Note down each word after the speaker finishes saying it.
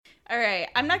All right,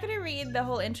 I'm not going to read the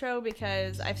whole intro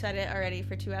because I've said it already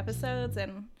for 2 episodes,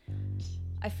 and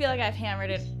I feel like I've hammered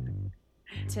it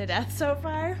to death so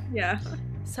far. Yeah.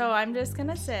 So I'm just going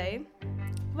to say,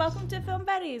 welcome to Film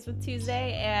Buddies with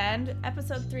Tuesday and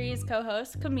episode 3's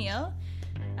co-host, Camille.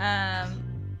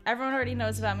 Everyone already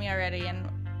knows about me already, and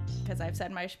because I've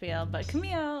said my spiel, but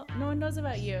Camille, no one knows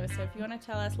about you, so if you want to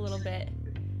tell us a little bit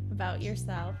about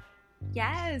yourself.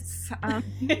 Yes.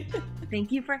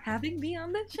 Thank you for having me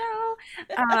on the show.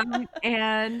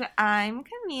 And I'm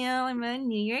Camille. I'm a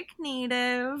New York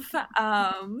native.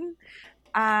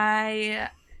 I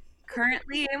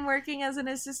currently am working as an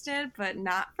assistant, but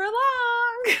not for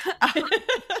long.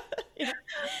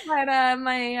 But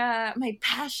my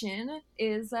passion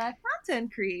is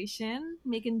content creation,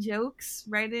 making jokes,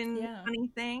 writing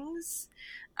funny things.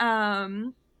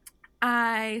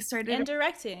 I started and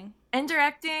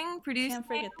directing, producing, can't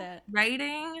forget that,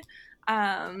 writing.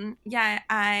 I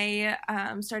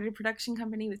started a production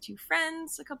company with 2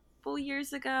 friends a couple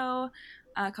years ago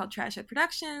called Trash Head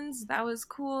Productions. That was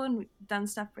cool, and we've done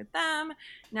stuff with them.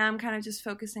 Now I'm kind of just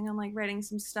focusing on like writing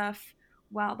some stuff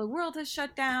while the world has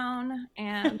shut down,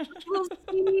 and we'll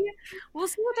see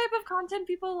what type of content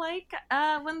people like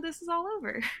when this is all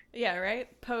over. Yeah, right.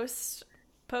 Post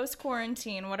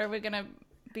quarantine, what are we gonna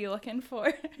be looking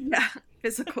for? Yeah,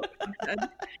 physical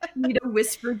content. Need to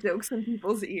whisper jokes in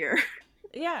people's ear.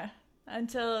 Yeah,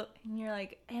 until you're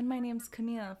like, and my name's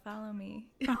Camille, follow me.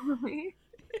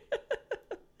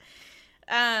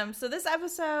 So this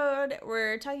episode,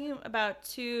 we're talking about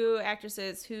 2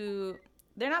 actresses who,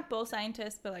 they're not both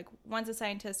scientists, but like one's a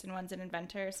scientist and one's an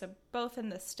inventor, so both in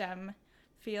the STEM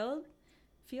fields,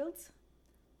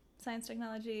 science,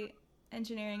 technology,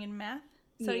 engineering, and math.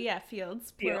 So yeah,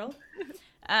 fields, plural.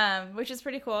 Which is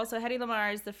pretty cool. So Hedy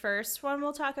Lamarr is the first one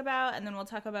we'll talk about, and then we'll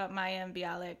talk about Mayim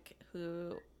Bialik,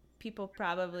 who people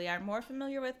probably are more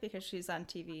familiar with because she's on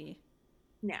TV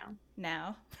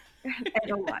now.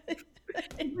 And alive.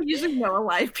 You usually know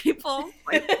alive people.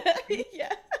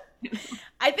 Yeah.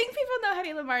 I think people know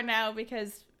Hedy Lamarr now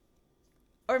because,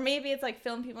 or maybe it's like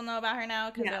film people know about her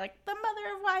now because they're like the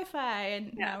mother of Wi-Fi,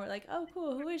 and now we're like, oh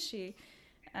cool, who is she?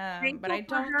 But I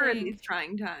don't think in these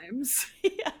trying times.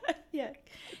 yeah,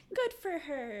 good for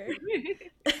her.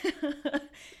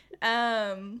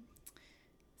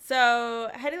 So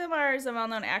Hedy Lamarr is a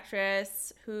well-known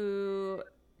actress who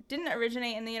didn't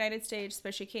originate in the United States,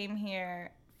 but she came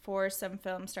here for some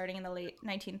films starting in the late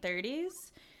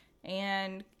 1930s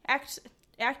and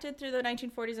acted through the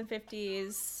 1940s and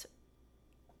 50s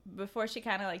before she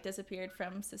kind of like disappeared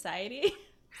from society.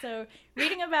 So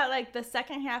reading about like the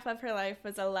second half of her life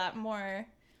was a lot more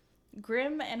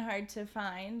grim and hard to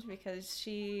find because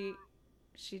she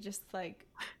just like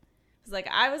was like,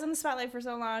 I was in the spotlight for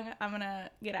so long, I'm gonna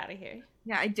get out of here.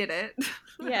 Yeah, I did it.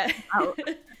 Yeah.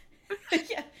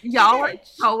 Yeah. Y'all are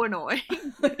so annoying.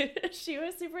 She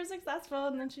was super successful,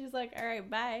 and then she's like, all right,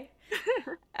 bye.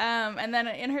 And then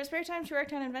in her spare time she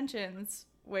worked on inventions,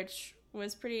 which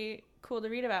was pretty cool to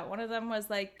read about. One of them was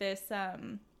like this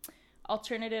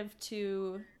alternative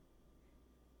to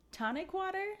tonic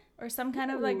water or some kind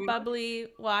of like bubbly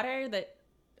water that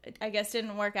I guess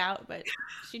didn't work out, but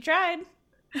she tried.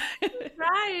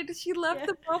 She loved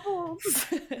the bubbles.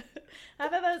 I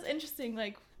thought that was interesting,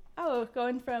 like, oh,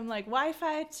 going from like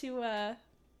Wi-Fi to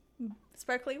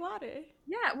sparkly water.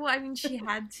 Yeah, well, I mean, she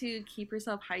had to keep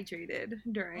herself hydrated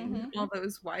during all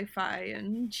those Wi-Fi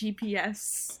and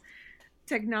GPS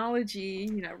technology,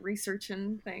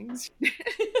 researching things.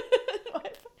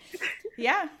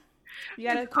 Yeah, you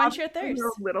gotta quench your thirst.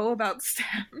 Know little about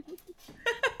STEM.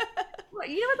 Well,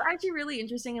 you know what's actually really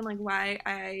interesting and like why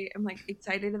I am like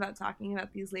excited about talking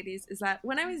about these ladies is that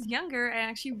when I was younger, I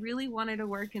actually really wanted to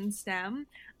work in STEM.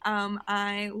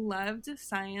 I loved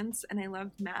science and I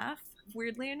loved math,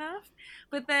 weirdly enough.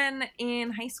 But then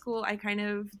in high school, I kind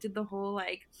of did the whole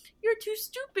like, you're too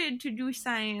stupid to do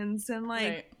science, and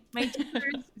like my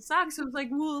teachers suck. So I was like,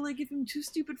 well, like if I'm too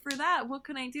stupid for that, what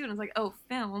can I do? And I was like, oh,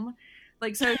 film.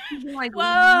 Like, so I was like,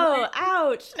 whoa,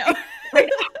 ouch. No. I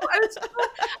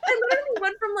literally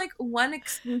went from like one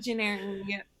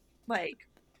exclusionary like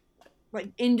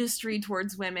industry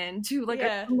towards women to like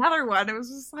another one. It was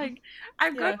just like,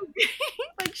 I'm going to be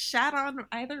like shat on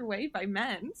either way by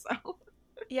men. So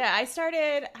yeah, I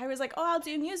was like, oh, I'll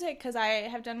do music because I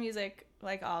have done music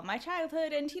like all my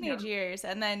childhood and teenage years.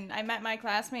 And then I met my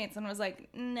classmates and was like,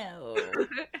 no.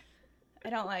 I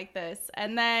don't like this.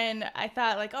 And then I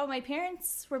thought like, oh, my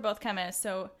parents were both chemists,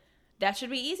 so that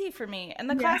should be easy for me. And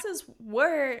the classes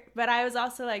were, but I was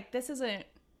also like, this isn't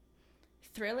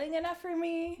thrilling enough for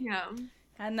me. Yeah.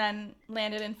 And then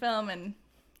landed in film and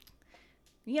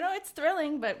it's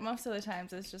thrilling, but most of the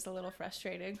times it's just a little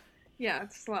frustrating. Yeah,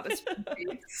 it's a lot of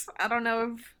spreadsheets. I don't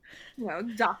know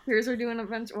if, doctors are doing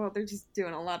well, they're just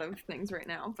doing a lot of things right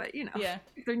now, but, Yeah.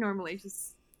 they're normally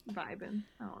just vibing.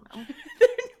 I don't know.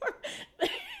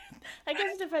 I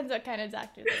guess it depends what kind of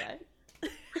doctor they are.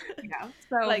 Yeah,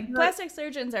 so like plastic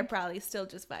surgeons are probably still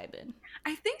just vibing.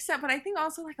 I think so, but I think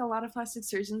also like a lot of plastic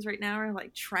surgeons right now are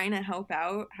like trying to help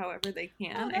out however they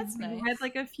can. Oh, that's nice. I read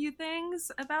like a few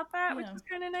things about that, which Yeah. is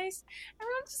kind of nice.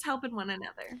 Everyone's just helping one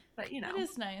another, but It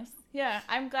is nice. Yeah,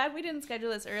 I'm glad we didn't schedule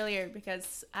this earlier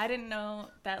because I didn't know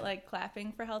that like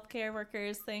clapping for healthcare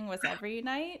workers thing was every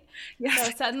night. Yes.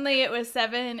 So suddenly it was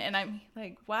 7 and I'm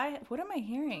like, why? What am I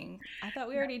hearing? I thought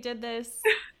we already did this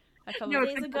a couple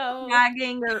days like ago.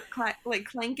 Clagging or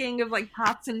clanking of like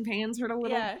pots and pans heard a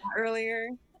little earlier.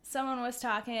 Someone was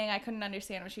talking. I couldn't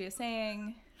understand what she was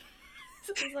saying.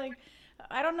 So it was like,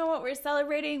 I don't know what we're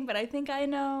celebrating, but I think I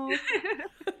know.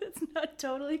 It's not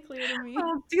totally clear to me.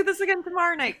 I'll do this again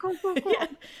tomorrow night. Cool.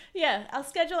 Yeah, I'll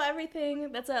schedule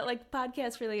everything that's like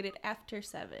podcast related after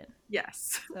 7.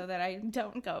 Yes. So that I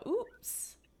don't go,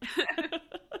 oops.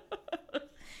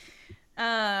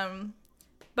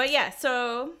 But yeah,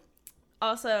 so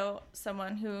also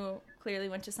someone who clearly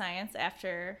went to science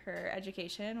after her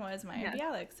education was Maya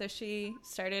Bialik. So she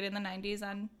started in the 90s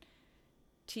on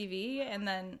TV, and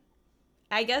then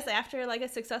I guess after like a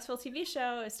successful TV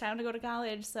show, it's time to go to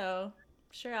college. So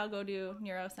sure, I'll go do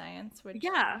neuroscience, which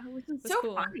is so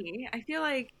cool. funny. I feel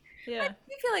like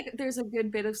there's a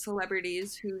good bit of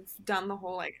celebrities who've done the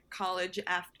whole like college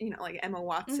after, like Emma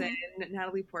Watson,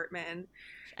 Natalie Portman.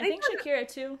 I think Shakira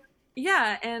too.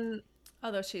 Yeah, and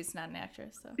although she's not an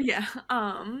actress, so yeah.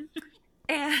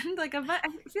 And like I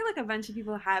feel like a bunch of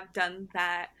people have done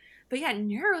that, but yeah,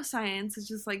 neuroscience is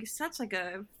just like such like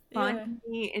a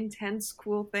funny, intense,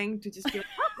 cool thing to just be like,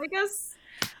 I guess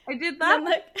I did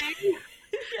that.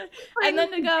 And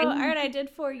then to go, all right, I did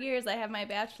 4 years. I have my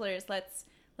bachelor's.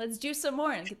 Let's do some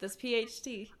more and get this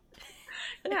PhD.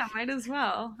 Yeah, might as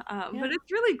well. But it's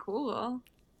really cool.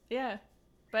 Yeah,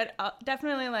 but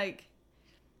definitely like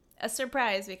a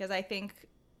surprise because I think,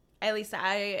 at least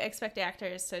I expect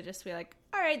actors to just be like,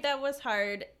 all right, that was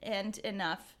hard and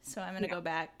enough, so I'm going to go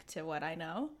back to what I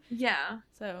know. Yeah.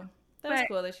 So that was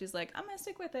cool that she's like, I'm going to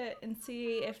stick with it and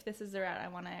see if this is the route I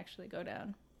want to actually go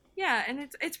down. Yeah, and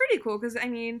it's pretty cool because, I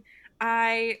mean,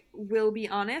 I will be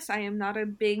honest, I am not a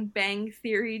Big Bang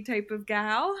Theory type of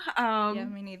gal. Yeah,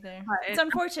 me neither. It's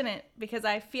unfortunate because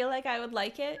I feel like I would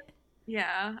like it.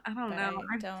 Yeah, I don't know.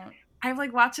 I don't. I've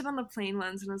like watched it on the plane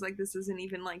once and I was like, this isn't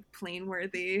even like plane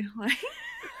worthy.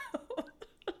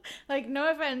 Like,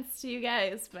 no offense to you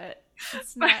guys, but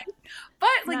it's not.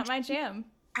 It's not my jam.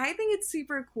 I think it's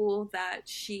super cool that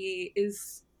she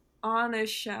is on a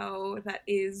show that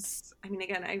is, I mean,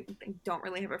 again, I don't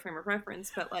really have a frame of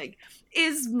reference, but like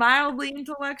is mildly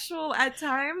intellectual at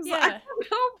times. Yeah. I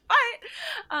don't know,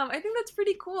 but I think that's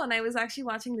pretty cool. And I was actually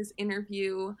watching this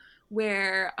interview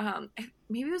where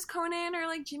maybe it was Conan or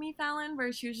like Jimmy Fallon,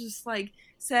 where she was just like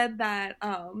said that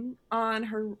on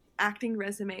her acting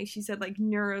resume she said like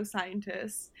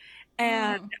neuroscientist,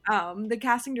 and the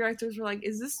casting directors were like,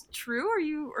 is this true,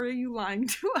 or are you lying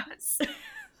to us?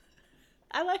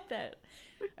 I like that.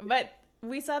 But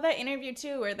we saw that interview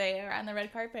too where they are on the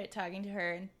red carpet talking to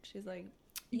her and she's like,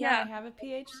 I have a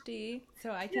PhD,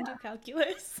 so I can do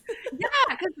calculus. Yeah,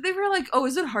 because they were like, oh,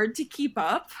 is it hard to keep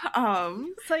up?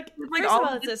 It's like first of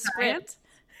all, it's a script.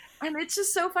 And it's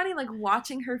just so funny, like,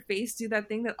 watching her face do that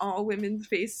thing that all women's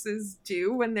faces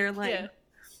do when they're, like,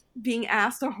 being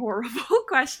asked a horrible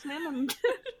question. And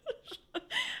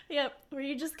Yep, where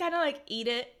you just kind of, like, eat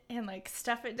it and, like,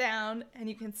 stuff it down, and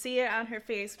you can see it on her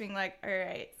face being like, all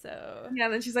right, so... Yeah,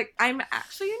 and then she's like, I'm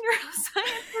actually a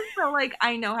neuroscientist, so, like,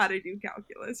 I know how to do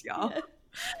calculus, y'all. Yeah.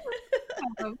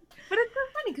 But it's so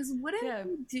funny, because what did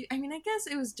you do? I mean, I guess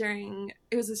it was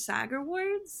a SAG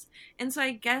Awards, and so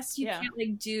I guess you can't,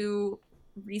 like, do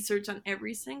research on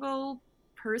every single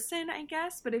person, I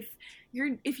guess, but if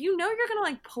you know you're gonna,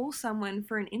 like, pull someone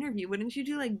for an interview, wouldn't you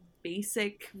do, like,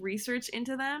 basic research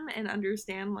into them and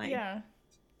understand, like... Yeah.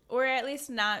 Or at least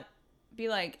not be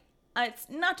like, it's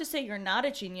not to say you're not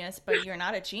a genius, but you're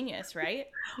not a genius, right?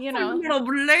 You know? Little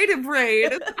lady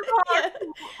brain.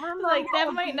 Like,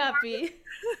 that might not be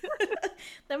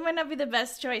the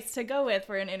best choice to go with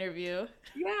for an interview.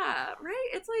 Yeah, right?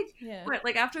 It's like, what,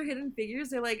 like, after Hidden Figures,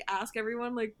 they, like, ask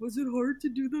everyone, like, was it hard to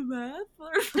do the math?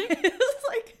 Or, like... It's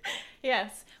like,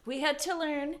 yes, we had to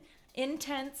learn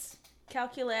intense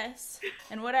calculus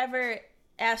and whatever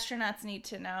astronauts need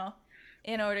to know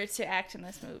in order to act in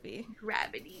this movie.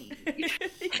 Gravity.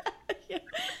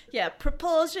 Yeah,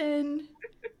 propulsion,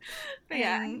 But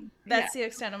yeah, And that's the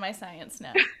extent of my science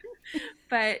now.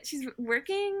 But she's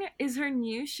working. Is her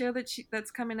new show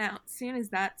that's coming out soon? Is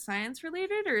that science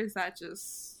related, or is that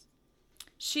just?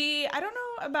 I don't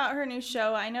know about her new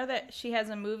show. I know that she has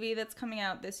a movie that's coming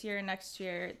out this year and next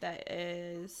year that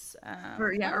is.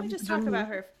 Why don't we just talk about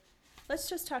her? Let's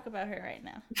just talk about her right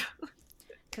now,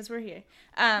 because we're here.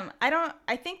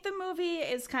 I think the movie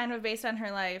is kind of based on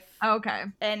her life. Oh, okay.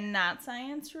 And not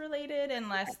science related,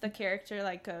 unless the character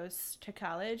like goes to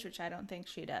college, which I don't think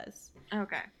she does.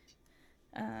 Okay.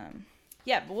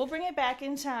 Yeah, but we'll bring it back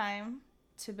in time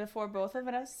to before both of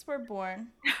us were born.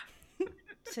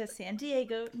 To San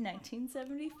Diego,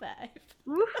 1975.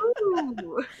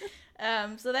 Woohoo!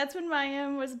 So that's when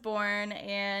Mayim was born,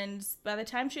 and by the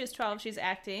time she was 12, she's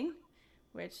acting,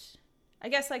 which I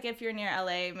guess, like, if you're near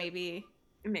LA, maybe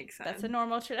it makes sense. That's a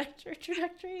normal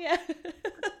trajectory, yeah.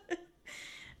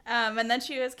 And then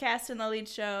she was cast as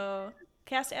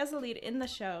the lead in the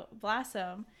show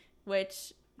Blossom,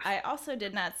 which I also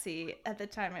did not see at the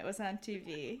time it was on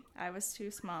TV. I was too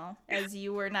small, as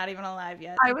you were not even alive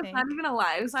yet. I was not even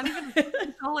alive. It was not even a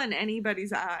twinkle in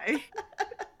anybody's eye.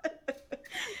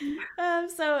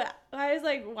 So I was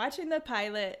like watching the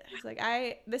pilot. I was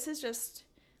like, this is just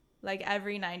like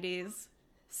every 90s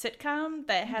sitcom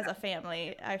that has a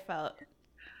family, I felt.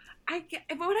 What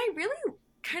I really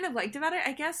kind of liked about it,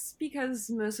 I guess because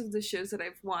most of the shows that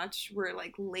I've watched were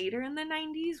like later in the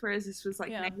 90s, whereas this was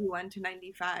like 91 to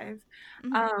 95.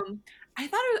 Mm-hmm. I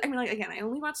thought it was, I mean, like, again, I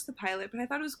only watched the pilot, but I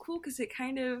thought it was cool because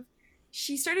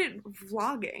she started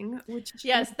vlogging, which...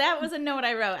 Yes, that was a note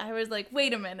I wrote. I was like,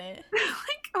 wait a minute.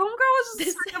 Like, Homegirl was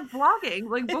just straight up vlogging,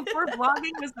 like, before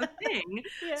vlogging was the thing.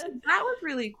 Yeah. So that was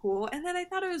really cool. And then I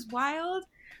thought it was wild.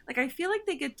 Like, I feel like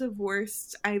they get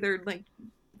divorced either, like,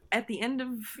 at the end of...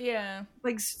 Yeah.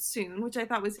 Like, soon, which I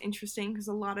thought was interesting, because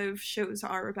a lot of shows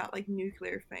are about, like,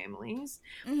 nuclear families.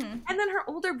 Mm-hmm. And then her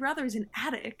older brother's an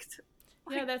addict.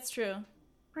 Like, yeah, that's true.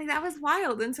 Like, that was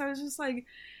wild. And so I was just like...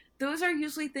 Those are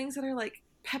usually things that are, like,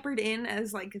 peppered in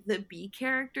as, like, the B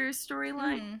character's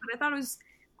storyline. Mm. But I thought it was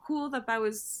cool that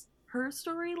was her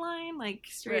storyline, like,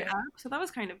 straight up. So that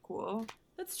was kind of cool.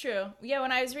 That's true. Yeah,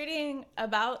 when I was reading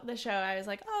about the show, I was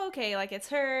like, oh, okay, like, it's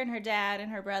her and her dad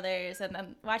and her brothers. And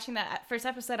then watching that first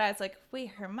episode, I was like, wait,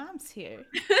 her mom's here.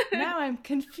 Now I'm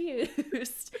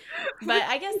confused. But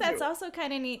I guess that's also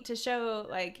kind of neat to show,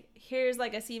 like, here's,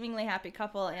 like, a seemingly happy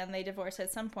couple, and they divorce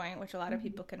at some point, which a lot of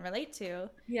people can relate to.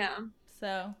 Yeah.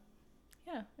 So,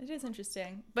 yeah, it is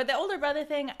interesting. But the older brother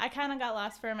thing, I kind of got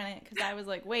lost for a minute, because I was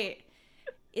like, wait,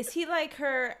 is he, like,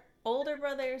 her older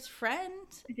brother's friend?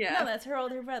 Yeah. No, that's her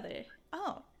older brother.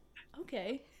 Oh,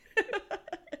 okay.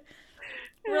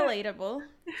 Relatable.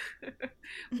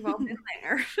 Well, in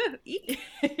there.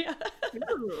 Yeah.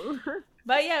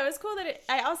 But yeah, it was cool that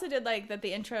I also did like that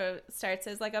the intro starts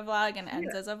as like a vlog and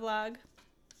ends as a vlog.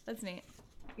 That's neat.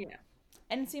 Yeah.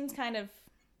 And it seems kind of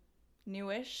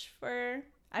newish for...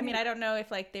 I mean, I don't know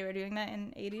if like they were doing that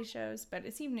in 80s shows, but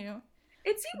it seemed new.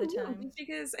 It seemed new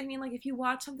because, I mean, like, if you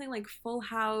watch something like Full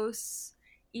House,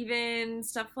 even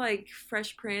stuff like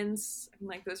Fresh Prince, I mean,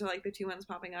 like, those are, like, the two ones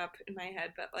popping up in my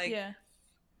head, but, like,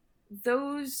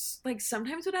 those, like,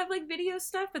 sometimes would have, like, video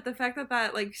stuff, but the fact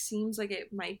that, like, seems like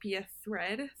it might be a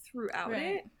thread throughout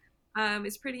it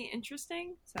is pretty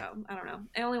interesting, so, I don't know.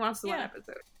 I only watched the one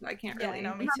episode, so I can't really...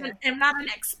 No, me too. I'm not an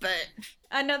expert.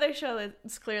 Another show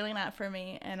that's clearly not for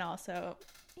me, and also,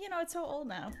 you know, it's so old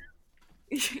now.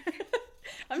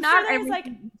 I'm sure there's like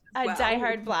a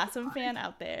diehard Blossom fan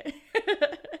out there.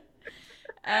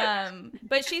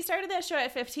 But she started that show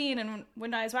at 15, and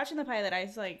when I was watching the pilot, I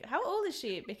was like, how old is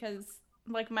she? Because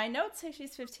like my notes say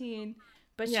she's 15,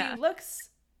 but she looks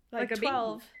like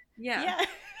 12. Yeah.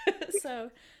 So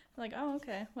I'm like, oh,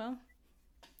 okay, well,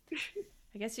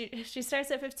 I guess she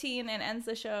starts at 15 and ends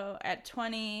the show at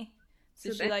 20.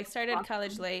 So she like started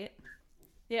college late.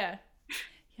 Yeah.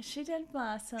 Yeah, she did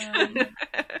Blossom.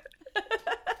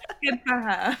 Good for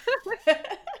her.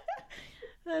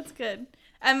 That's good.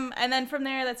 And then from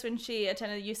there, that's when she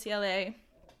attended UCLA.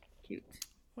 Cute.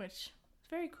 Which is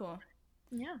very cool.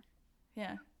 Yeah.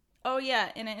 Yeah. Oh,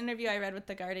 yeah. In an interview I read with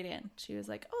The Guardian, she was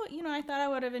like, oh, you know, I thought I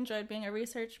would have enjoyed being a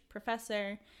research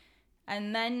professor.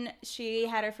 And then she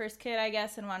had her first kid, I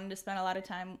guess, and wanted to spend a lot of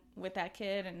time with that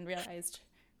kid and realized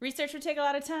research would take a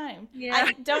lot of time. Yeah.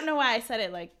 I don't know why I said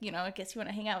it like, you know, I guess you want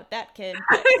to hang out with that kid.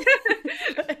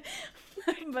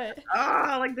 But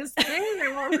like this thing.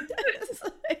 I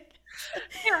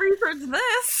can't research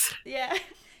this. Yeah.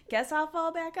 Guess I'll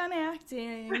fall back on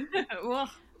acting.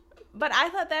 Well, but I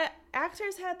thought that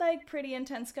actors had like pretty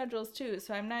intense schedules too,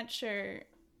 so I'm not sure.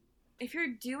 If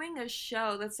you're doing a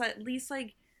show that's at least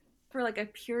like for like a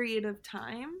period of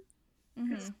time.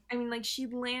 Mm-hmm. I mean, like she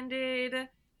landed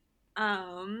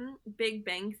Big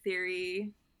Bang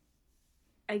Theory,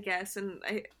 I guess, and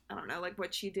I don't know like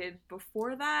what she did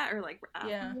before that or like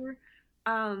Yeah.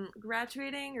 after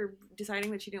graduating or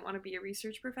deciding that she didn't want to be a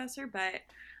research professor, but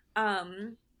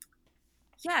yeah,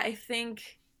 I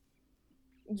think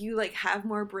you like have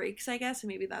more breaks, I guess, and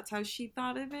maybe that's how she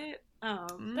thought of it.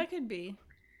 That could be.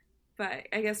 But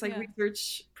I guess like Yeah.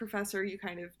 research professor, you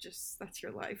kind of just that's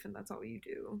your life and that's all you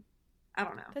do. I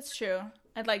don't know. That's true.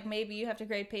 And like maybe you have to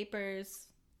grade papers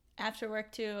after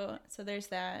work too. So there's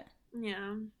that.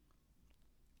 Yeah.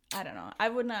 I don't know. I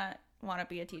would not want to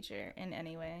be a teacher in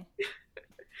any way.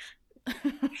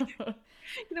 You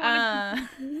don't want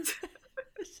to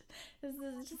This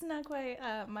is just not quite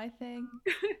my thing.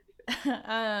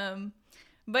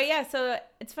 But yeah, so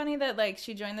it's funny that like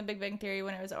she joined the Big Bang Theory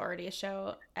when it was already a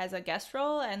show as a guest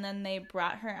role, and then they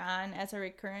brought her on as a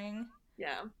recurring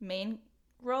main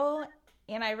role.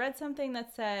 And I read something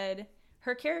that said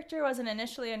her character wasn't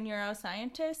initially a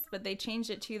neuroscientist, but they changed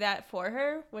it to that for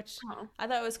her, which I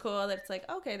thought was cool. That it's like,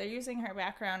 okay, they're using her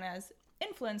background as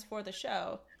influence for the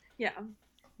show. Yeah.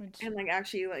 And like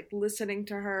actually like listening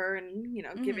to her and, you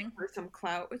know, giving her some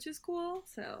clout, which is cool.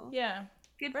 So yeah.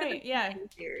 Good for the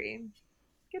Theory.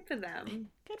 Good for them.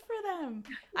 Good for them.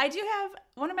 I do have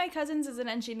one of my cousins is an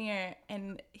engineer,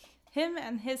 and him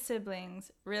and his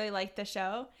siblings really like the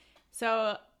show.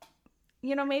 So,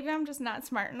 you know, maybe I'm just not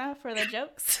smart enough for the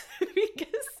jokes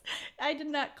because I did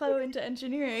not flow into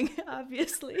engineering,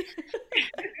 obviously.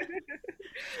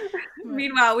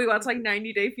 Meanwhile, we watch like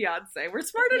 90 Day Fiance. We're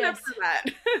smart enough for that.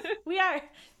 We are.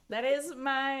 That's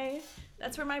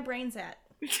where my brain's at.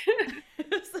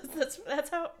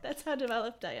 that's how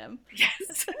developed I am.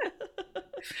 Yes.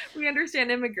 We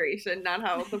understand immigration, not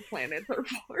how the planets are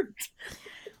formed.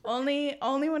 Only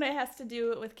when it has to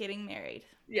do with getting married.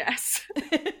 Yes.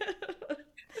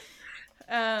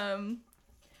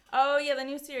 Oh yeah, the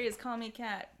new series Call Me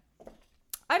Kat.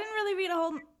 I didn't really read a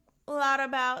whole lot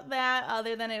about that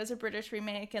other than it was a British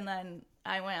remake, and then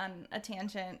I went on a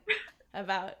tangent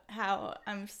about how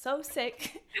I'm so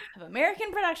sick of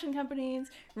American production companies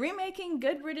remaking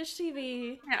good British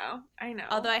TV. No, I know.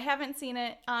 Although I haven't seen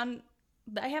the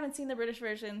British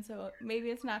version, so maybe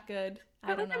it's not good.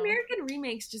 I don't know. American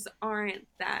remakes just aren't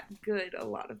that good a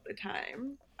lot of the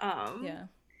time. Yeah.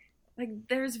 Like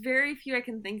there's very few I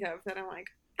can think of that I'm like,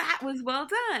 that was well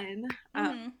done.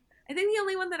 I think the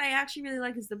only one that I actually really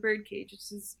like is The Birdcage,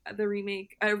 which is a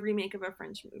remake of a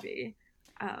French movie.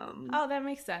 Oh, that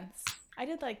makes sense. I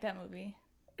did like that movie.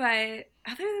 But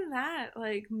other than that,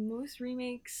 like most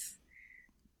remakes,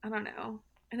 I don't know.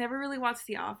 I never really watched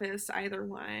The Office, either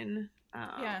one.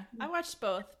 Yeah, I watched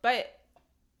both, but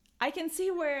I can see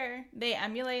where they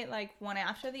emulate like one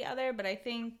after the other, but I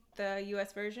think the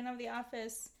US version of The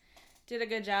Office did a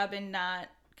good job in not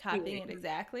copying it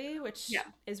exactly, which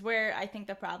is where I think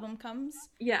the problem comes.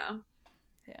 Yeah.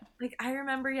 Like I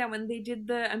remember, when they did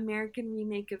the American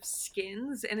remake of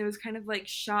Skins, and it was kind of like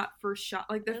shot for shot,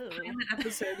 like the pilot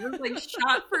episode was like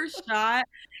shot for shot,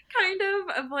 kind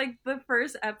of like the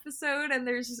first episode, and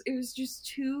it was just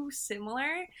too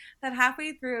similar that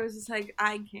halfway through I was just like,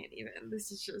 I can't even.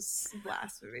 This is just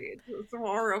blasphemy. It's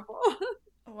horrible.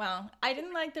 Well, I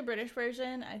didn't like the British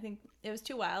version. I think it was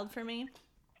too wild for me,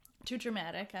 too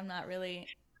dramatic. I'm not really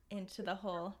into the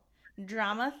whole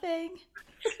drama thing.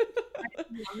 I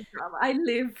love drama. I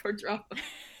live for drama.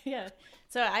 Yeah.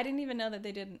 So I didn't even know that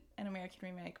they did an American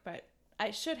remake, but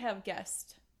I should have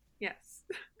guessed. Yes.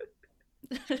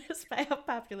 Just by how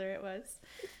popular it was.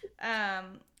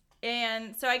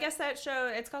 And so I guess that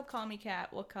show, it's called Call Me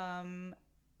Kat, will come,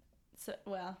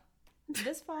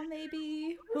 this fall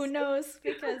maybe. Who knows?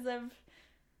 Because of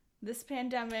this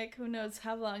pandemic, who knows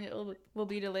how long it will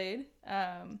be delayed.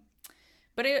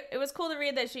 But it was cool to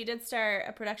read that she did start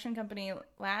a production company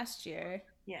last year.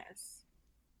 Yes.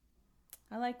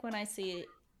 I like when I see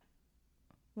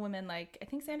women like, I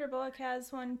think Sandra Bullock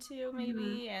has one too,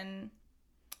 maybe, and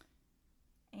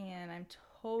I'm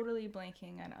totally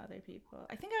blanking on other people.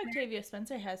 I think Octavia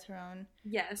Spencer has her own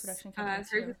production company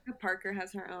Sarah Jessica Parker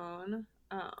has her own.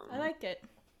 I like it.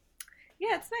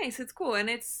 Yeah, it's nice. It's cool, and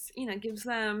it's gives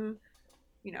them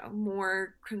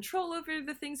more control over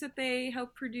the things that they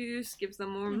help produce, gives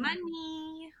them more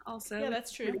money also. Yeah,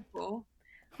 that's true. Pretty cool.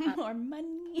 More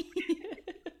money.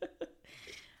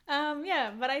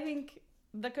 Yeah, but I think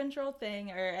the control thing,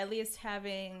 or at least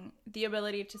having the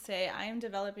ability to say, I am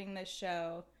developing this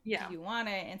show, do you want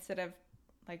it, instead of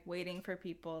like waiting for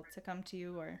people to come to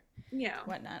you or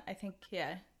whatnot. I think,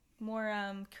 more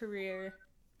career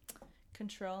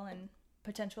control and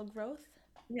potential growth.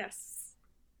 Yes.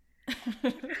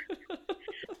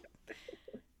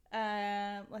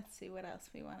 Let's see what else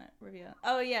we want to reveal.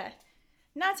 Oh yeah,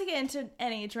 not to get into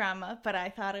any drama, but I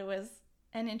thought it was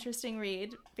an interesting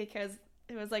read because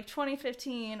it was like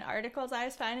 2015 articles I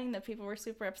was finding that people were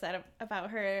super upset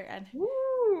about her and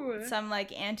Ooh. some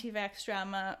like anti-vax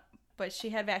drama, but she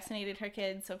had vaccinated her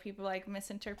kids, so people like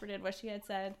misinterpreted what she had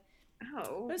said.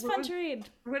 Oh, it was fun to read.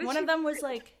 One of them was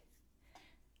like,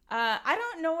 I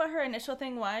don't know what her initial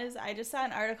thing was. I just saw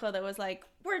an article that was like,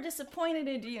 "We're disappointed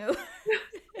in you,"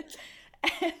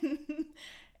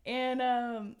 and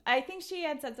I think she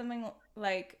had said something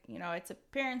like, you know, it's a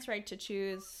parent's right to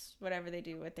choose whatever they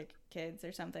do with their kids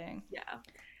or something. Yeah,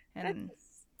 and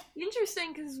that's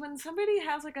interesting because when somebody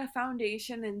has like a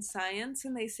foundation in science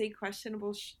and they say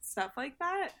questionable stuff like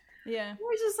that, yeah,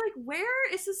 we're just like,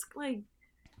 where is this like?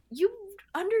 You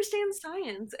understand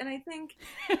science, and I think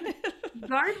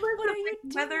regardless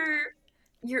of whether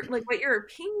you're like what your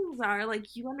opinions are,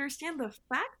 like you understand the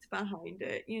fact behind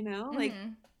it, you know, like,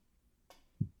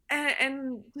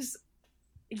 and just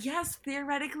yes,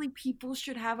 theoretically, people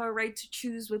should have a right to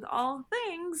choose with all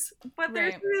things, but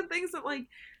there's certain things that like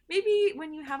maybe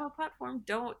when you have a platform,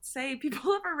 don't say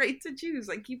people have a right to choose.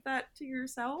 Like keep that to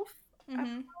yourself.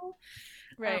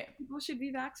 Right. People should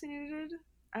be vaccinated.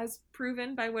 As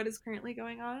proven by what is currently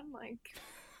going on, like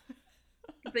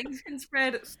things can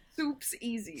spread soups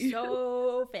easy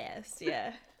so fast.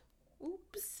 Yeah.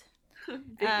 Oops.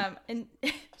 And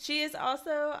she is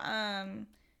also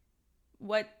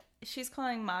what she's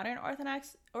calling modern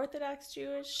Orthodox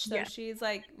Jewish. So she's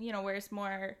like, you know, wears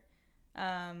more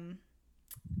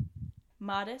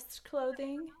modest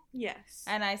clothing. Yes.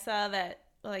 And I saw that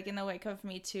like in the wake of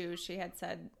Me Too, she had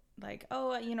said like,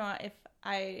 oh, you know, if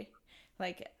I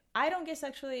don't get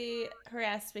sexually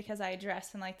harassed because I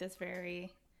dress in like this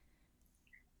very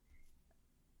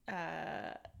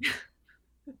I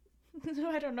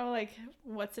don't know like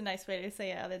what's a nice way to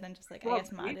say it other than just like I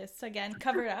guess modest again,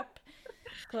 covered up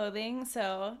clothing.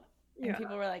 So and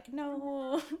people were like,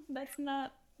 no, that's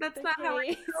not not how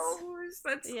it goes.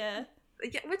 That's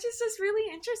which is just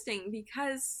really interesting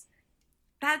because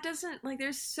that doesn't like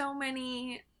there's so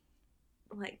many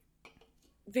like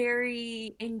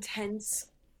very intense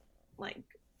like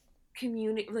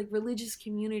community like religious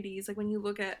communities, like when you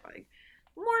look at like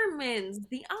Mormons,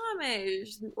 the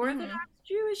Amish, the Orthodox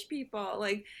Jewish people,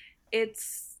 like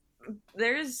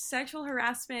there's sexual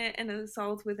harassment and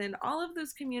assault within all of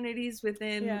those communities,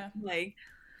 within like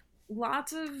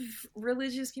lots of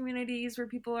religious communities where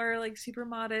people are like super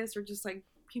modest or just like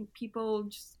people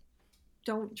just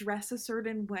don't dress a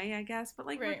certain way, I guess, but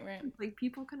like like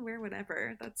people can wear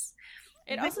whatever. That's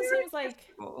it. Also seems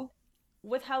like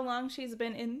with how long she's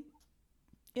been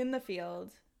in the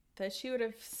field that she would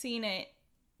have seen it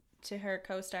to her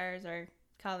co-stars or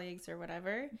colleagues or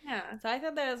whatever. Yeah. So I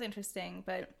thought that was interesting,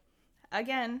 but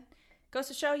again, goes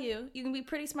to show you can be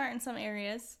pretty smart in some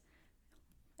areas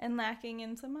and lacking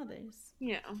in some others.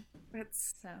 Yeah.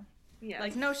 That's so. Yeah.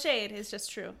 Like no shade, it's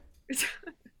just true.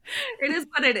 It is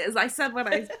what it is. I said what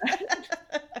I said.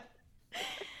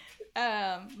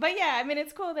 But yeah, I mean,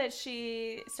 it's cool that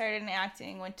she started in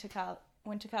acting, went to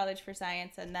college for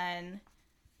science, and then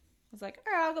was like,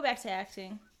 all right, I'll go back to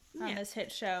acting on this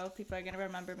hit show people are going to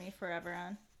remember me forever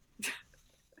on.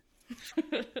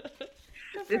 Good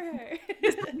for her.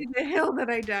 This will be the hill that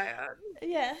I die on.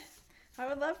 Yeah. I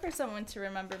would love for someone to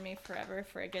remember me forever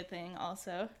for a good thing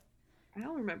also.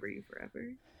 I'll remember you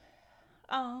forever.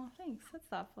 Oh, thanks. That's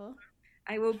thoughtful.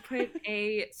 I will put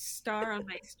a star on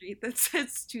my street that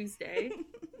says Tuesday,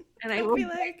 and I will be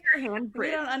like, your handprint.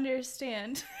 We don't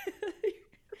understand.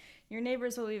 Your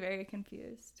neighbors will be very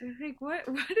confused. They're like, what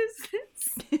is this?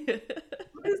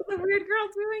 What is the weird girl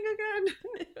doing again?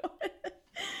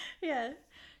 Yeah.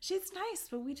 She's nice,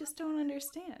 but we just don't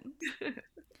understand.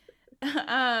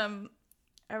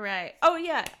 All right. Oh,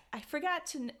 yeah. I forgot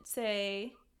to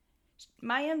say,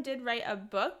 Mayim did write a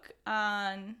book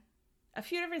on a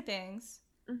few different things.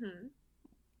 Mm-hmm.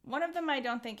 One of them I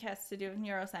don't think has to do with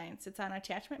neuroscience. It's on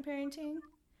attachment parenting,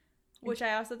 which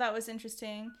I also thought was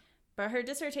interesting. But her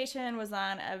dissertation was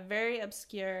on a very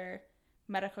obscure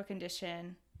medical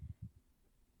condition,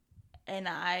 and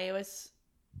I was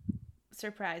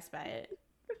surprised by it.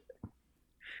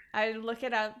 I look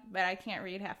it up, but I can't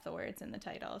read half the words in the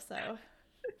title, so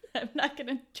I'm not going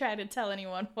to try to tell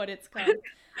anyone what it's called.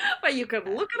 But you can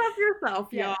look it up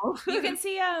yourself, y'all. You can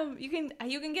see you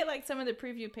can get like some of the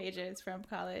preview pages from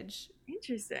college.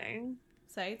 Interesting.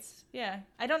 Sites. Yeah.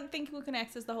 I don't think you can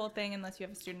access the whole thing unless you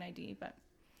have a student ID, but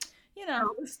you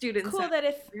know, the students cool that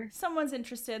if someone's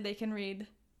interested, they can read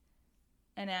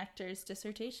an actor's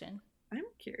dissertation. I'm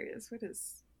curious. What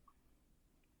is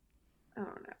I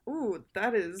don't know. Ooh,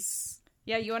 that is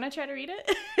Yeah, you want to try to read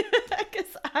it?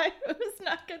 Because I was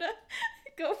not going to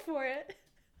go for it.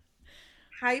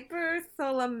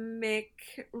 hyperthalamic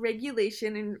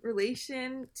regulation in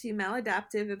relation to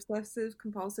maladaptive, obsessive,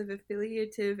 compulsive,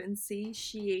 affiliative, and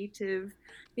satiative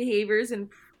behaviors in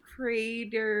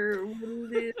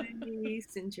Prader-Willi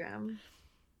syndrome.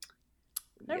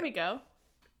 There Yep. we go.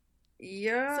 So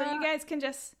Yeah. you guys can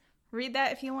just read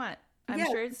that if you want. I'm Yeah.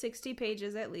 sure it's 60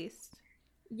 pages at least.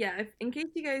 Yeah. In case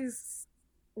you guys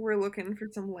were looking for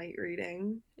some light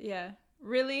reading. Yeah.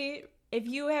 Really, if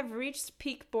you have reached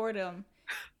peak boredom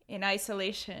in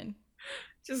isolation,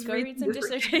 Just go read some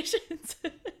different- dissertations.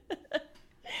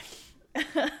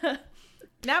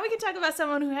 Now we can talk about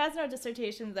someone who has no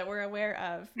dissertations that we're aware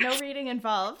of. No reading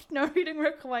involved. No reading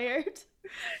required.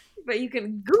 But you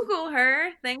can Google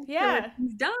her. Thanks for Yeah. what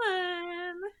she's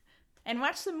done. And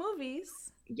watch some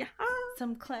movies. Yeah.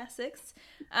 Some classics.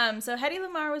 So Hedy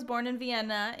Lamarr was born in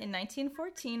Vienna in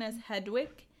 1914 as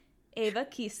Hedwig Eva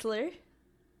Kiesler.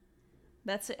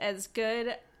 That's as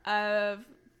good of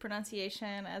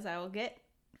pronunciation as I will get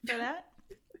for that.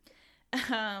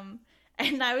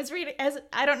 And I was reading,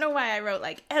 I don't know why I wrote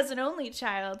like as an only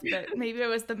child, but maybe it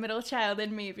was the middle child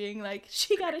in me being like,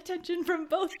 she got attention from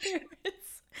both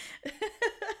parents.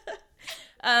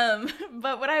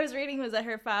 But what I was reading was that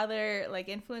her father like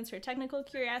influenced her technical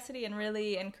curiosity and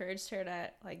really encouraged her to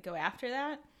like go after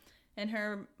that. And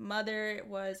her mother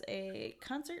was a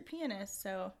concert pianist,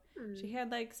 so she had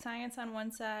like science on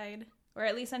one side, or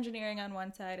at least engineering on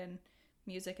one side, and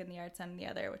music and the arts on the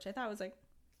other, which I thought was like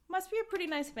must be a pretty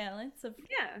nice balance of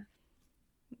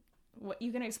what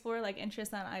you can explore like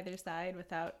interests on either side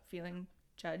without feeling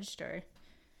judged or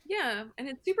And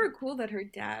it's super cool that her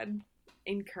dad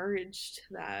encouraged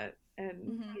that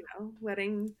and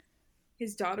letting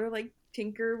his daughter like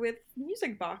tinker with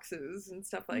music boxes and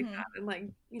stuff like that and like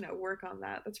work on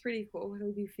that. That's pretty cool.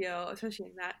 How do you feel, especially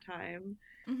in that time?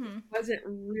 Wasn't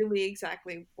really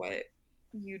exactly what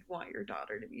you'd want your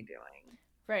daughter to be doing.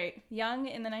 Right. Young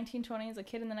in the 1920s, a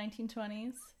kid in the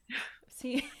 1920s.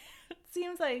 See, it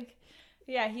seems like,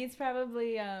 yeah, he's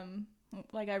probably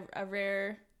like a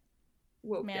rare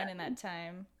man in that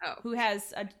time who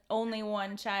has only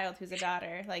one child who's a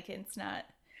daughter. Like, it's not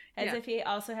as if he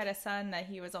also had a son that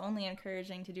he was only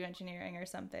encouraging to do engineering or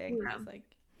something. Yeah. He's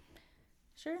like,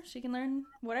 sure, she can learn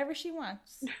whatever she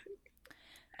wants.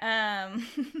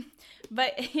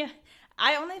 But yeah.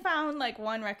 I only found like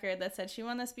one record that said she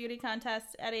won this beauty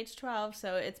contest at age 12,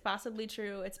 so it's possibly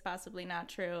true, it's possibly not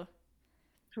true.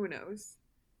 Who knows?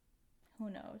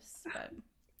 Who knows? But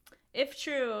if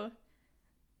true,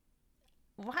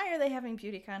 why are they having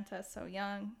beauty contests so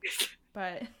young?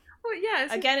 But well,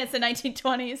 yeah, again, it's the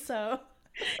 1920s, so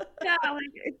yeah,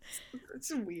 like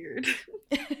it's weird.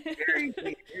 Very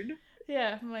weird.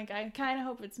 Yeah, I'm like, I kind of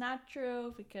hope it's not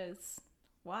true because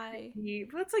why?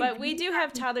 But we do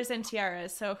have toddlers and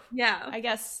tiaras, so yeah, I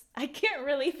guess I can't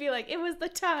really feel like it was the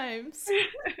times.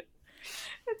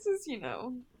 It's just yeah,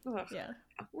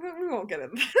 we won't get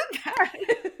into that.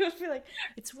 I feel like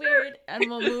it's weird, and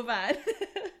we'll move on.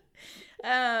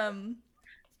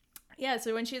 Yeah.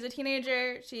 So when she was a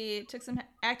teenager, she took some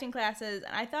acting classes,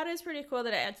 and I thought it was pretty cool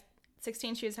that at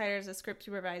 16 she was hired as a script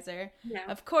supervisor. Yeah.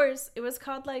 Of course, it was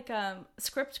called like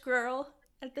Script Girl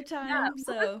at the time. Yeah,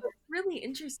 so that's really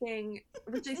interesting,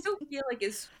 which I still feel like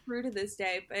is true to this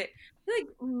day, but I feel like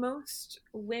most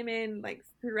women like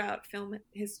throughout film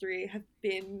history have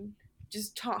been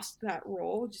just tossed that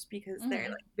role just because they're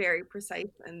like very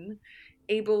precise and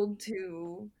able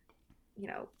to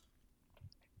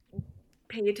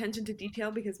pay attention to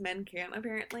detail because men can't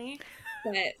apparently.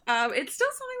 But it's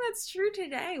still something that's true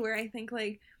today where I think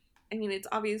like it's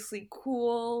obviously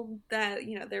cool that,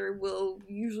 there will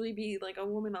usually be like a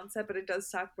woman on set, but it does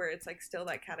suck where it's like still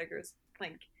that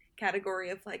category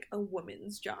of like a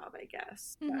woman's job, I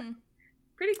guess. But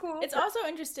pretty cool. It's also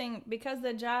interesting because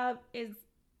the job is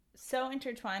so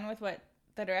intertwined with what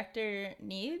the director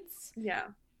needs.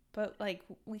 Yeah. But like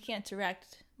we can't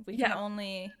direct. We can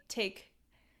only take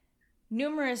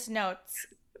numerous notes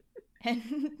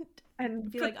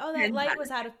and be like, oh, that light was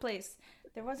out of place.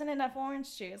 There wasn't enough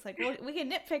orange juice. Like, we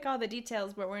can nitpick all the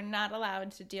details, but we're not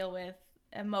allowed to deal with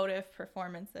emotive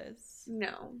performances.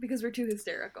 No, because we're too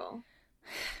hysterical.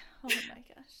 Oh my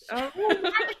gosh. Oh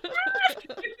my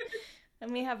gosh. Let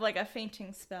me have like a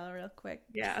fainting spell real quick.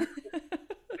 Yeah.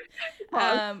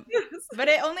 But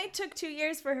it only took 2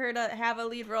 years for her to have a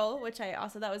lead role, which I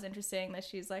also thought was interesting, that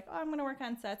she's like, oh, I'm going to work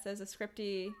on sets as a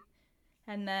scripty.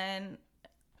 And then,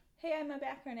 hey, I'm a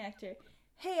background actor.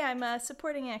 hey, I'm a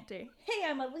supporting actor. Hey,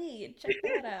 I'm a lead. Check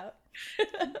that out.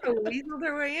 Weasel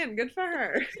their way in. Good for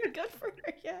her. Good for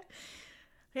her, yeah.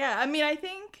 Yeah, I mean, I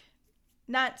think,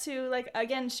 not to, like,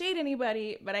 again, shade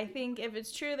anybody, but I think if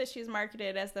it's true that she's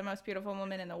marketed as the most beautiful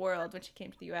woman in the world when she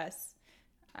came to the U.S.,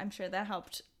 I'm sure that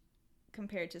helped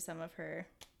compared to some of her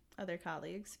other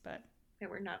colleagues, but They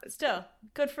were not as still,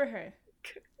 good for her.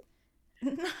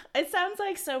 It sounds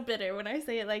like so bitter when I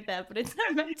say it like that, but it's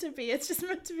not meant to be. It's just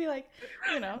meant to be like,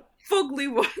 you know.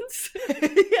 fugly ones.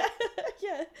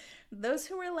 Yeah. Those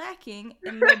who were lacking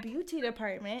in the beauty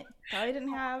department probably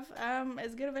didn't have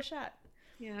as good of a shot.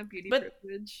 Yeah, beauty But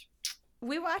privilege.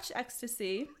 we watched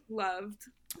Ecstasy, Loved.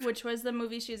 which was the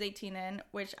movie she was 18 in,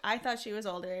 which I thought she was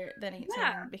older than 18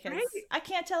 Yeah, because right? I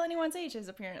can't tell anyone's ages,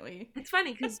 apparently. It's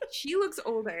funny because she looks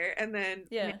older and then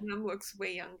Yeah. Ma'am looks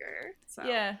way younger. So.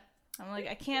 Yeah. I'm like,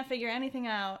 I can't figure anything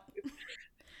out.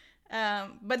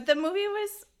 But the movie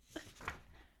was,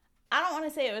 I don't want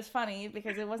to say it was funny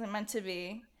because it wasn't meant to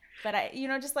be, but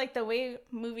just like the way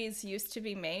movies used to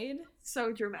be made.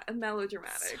 So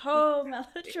melodramatic. So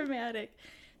melodramatic.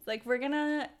 It's like,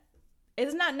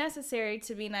 it's not necessary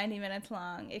to be 90 minutes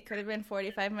long. It could have been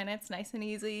 45 minutes, nice and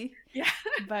easy. Yeah.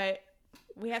 But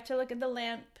we have to look at the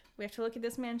lamp. We have to look at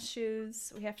this man's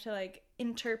shoes. We have to, like,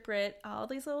 interpret all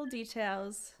these little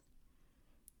details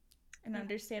and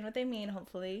understand what they mean,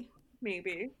 hopefully.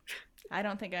 Maybe. I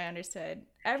don't think I understood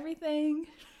everything.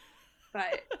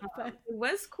 But it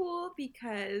was cool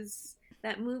because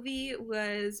that movie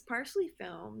was partially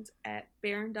filmed at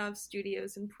Barrandov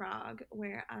Studios in Prague,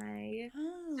 where I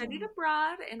studied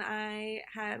abroad, and I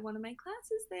had one of my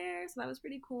classes there, so that was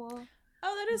pretty cool.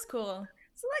 Oh, that is cool.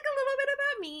 So, like, a little bit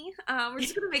about me. We're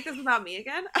just going to make this about me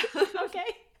again.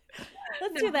 Okay.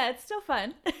 Let's do that. It's still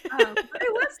fun. But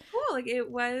it was cool. Like,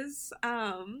 it was,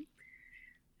 I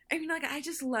mean, like, I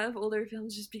just love older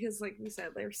films just because, like we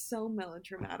said, they're so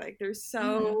melodramatic. They're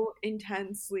so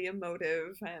intensely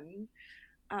emotive, and,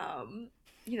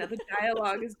 the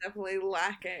dialogue is definitely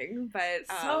lacking, but...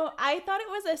 so, I thought it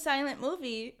was a silent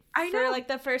movie for, like,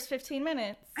 the first 15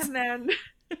 minutes. And then...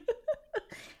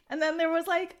 And then there was,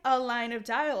 like, a line of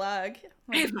dialogue.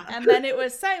 And then it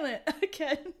was silent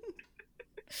again.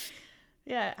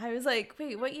 Yeah, I was like,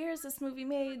 wait, what year is this movie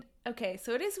made? Okay,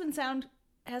 so it is when sound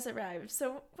has arrived.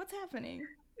 So what's happening?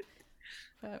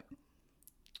 But,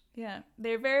 yeah,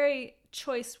 they're very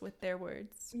choice with their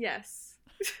words. Yes.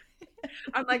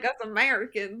 Unlike us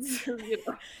Americans,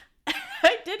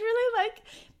 I did really like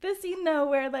the scene, though,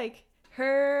 where, like,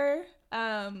 her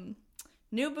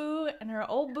new boo and her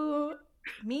old boo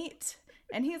meet,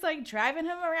 and he's, like, driving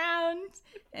him around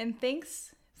and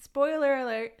thinks, spoiler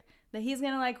alert, that he's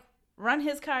gonna, like, run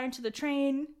his car into the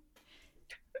train.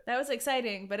 That was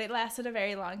exciting, but it lasted a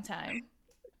very long time.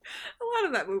 A lot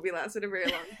of that movie lasted a very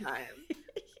long time.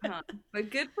 But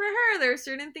good for her. There are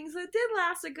certain things that did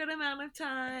last a good amount of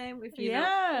time. If you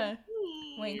know.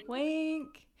 Wink, wink.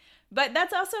 But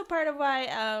that's also part of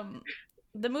why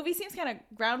the movie seems kind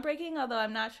of groundbreaking, although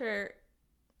I'm not sure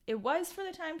it was for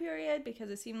the time period, because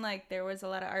it seemed like there was a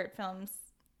lot of art films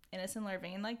in a similar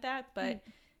vein like that, but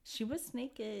she was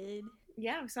naked.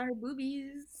 Yeah, we saw her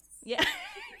boobies. Yeah.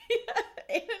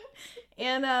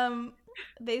 and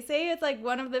they say it's like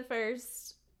one of the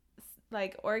first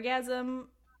like orgasm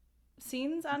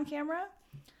scenes on camera,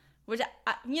 which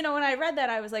when I read that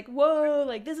I was like, whoa,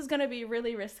 like this is gonna be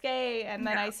really risque, and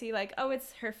then I see like, oh,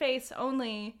 it's her face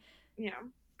only. Yeah,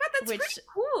 but that's pretty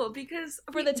cool because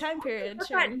for the time period,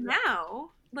 sure.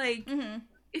 Now, like,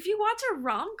 if you watch a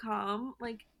rom-com,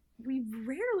 like we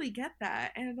rarely get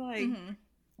that, and like.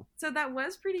 So that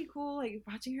was pretty cool, like,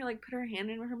 watching her, like, put her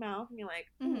hand in her mouth and be like,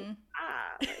 ooh,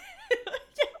 ah. Like,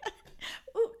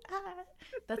 ooh, ah.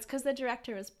 That's because the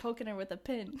director was poking her with a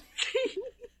pin.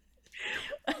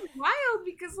 Wild,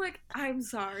 because, like, I'm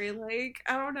sorry, like,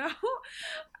 I don't know.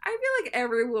 I feel like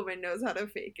every woman knows how to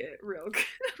fake it real good.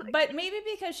 Like, but maybe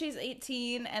because she's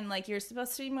 18 and, like, you're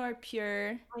supposed to be more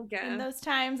pure in those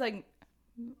times, like,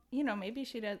 maybe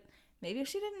she did. Maybe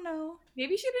she didn't know.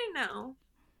 Maybe she didn't know.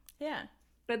 Yeah.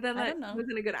 But then that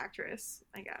wasn't a good actress,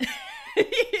 I guess.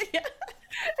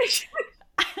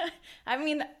 I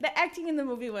mean, the acting in the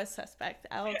movie was suspect.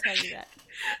 I will tell you that.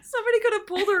 Somebody could have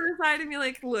pulled her aside and be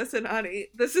like, listen, honey,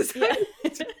 this is...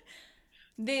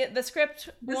 The script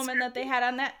woman that they had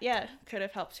on that, could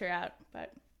have helped her out,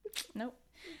 but nope.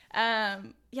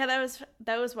 That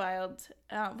was wild.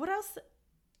 What else?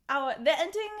 Oh, the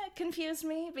ending confused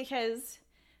me because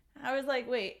I was like,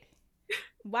 wait,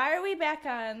 why are we back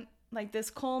on... like this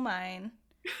coal mine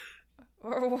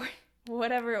or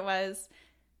whatever it was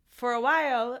for a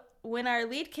while when our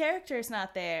lead character's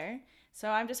not there? So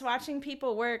I'm just watching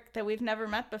people work that we've never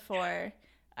met before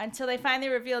until they finally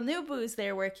reveal new booze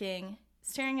they're working,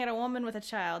 staring at a woman with a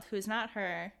child who's not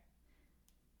her.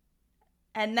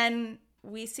 And then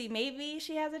we see maybe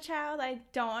she has a child. I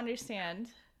don't understand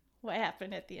what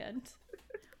happened at the end.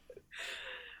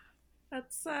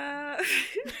 That's I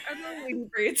don't know, Lady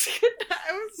Braid's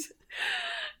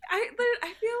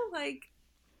I feel like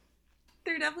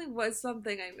there definitely was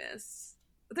something I missed.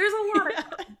 There's a lot of,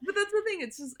 but that's the thing,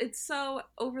 it's so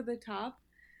over the top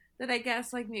that I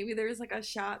guess like maybe there was like a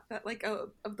shot that like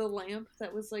of the lamp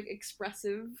that was like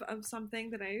expressive of something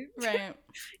that I right.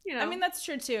 You know. I mean, that's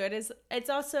true too. It's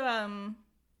also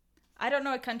I don't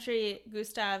know what country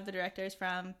Gustav the director is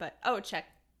from, but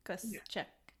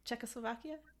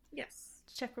Czechoslovakia? Yes.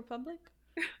 Czech Republic?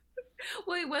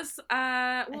 Well, it was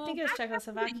I think it was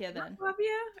Czechoslovakia then.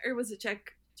 Czechoslovakia, or was it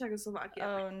Czechoslovakia?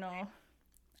 Oh no.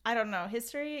 I don't know.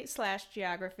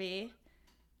 History/geography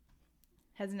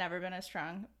has never been a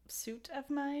strong suit of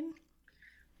mine.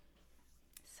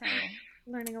 So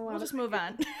learning a lot. We'll just move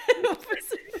on.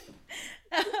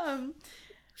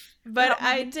 But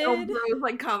I did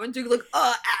like commenting like,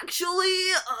 actually,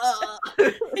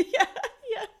 yeah.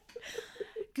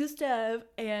 Gustav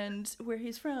and where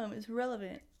he's from is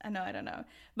relevant. I don't know.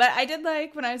 But I did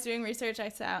like, when I was doing research, I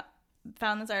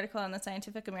found this article in the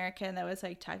Scientific American that was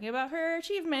like talking about her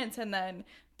achievements, and then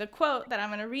the quote that I'm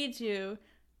going to read you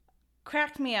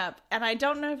cracked me up. And I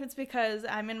don't know if it's because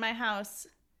I'm in my house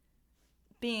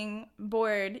being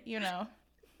bored,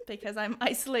 because I'm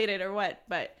isolated or what,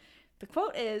 but the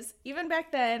quote is, even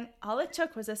back then, all it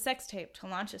took was a sex tape to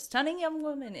launch a stunning young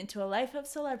woman into a life of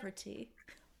celebrity.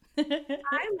 I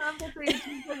love that they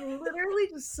literally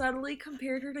just subtly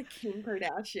compared her to Kim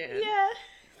Kardashian. Yeah.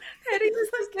 Hetty was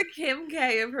like the Kim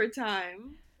K of her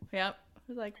time. Yep. I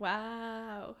was like,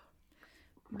 wow.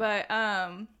 But,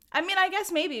 I mean, I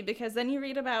guess maybe, because then you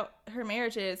read about her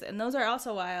marriages, and those are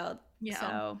also wild. Yeah.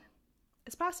 So,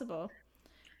 it's possible.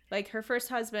 Like, her first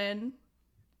husband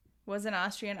was an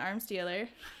Austrian arms dealer.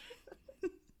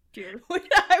 When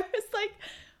I was like,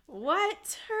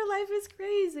 what? Her life is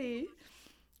crazy.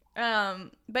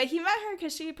 But he met her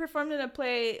because she performed in a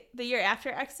play the year after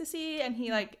Ecstasy, and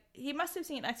he must have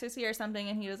seen Ecstasy or something,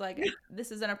 and he was like,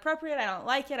 this is inappropriate, I don't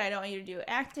like it, I don't want you to do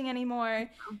acting anymore.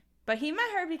 But he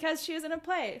met her because she was in a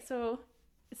play, so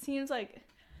it seems like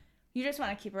you just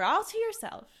want to keep her all to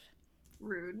yourself.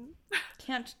 Rude.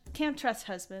 Can't trust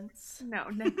husbands. No.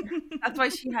 That's why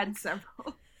she had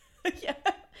several.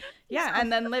 Yeah,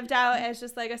 and then lived out as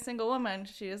just like a single woman.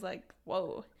 She was like,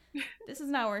 whoa, this is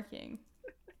not working.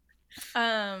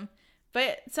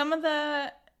 But some of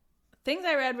the things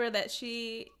I read were that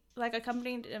she like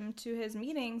accompanied him to his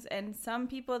meetings, and some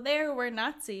people there were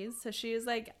Nazis. So she was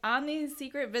like on these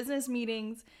secret business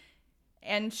meetings,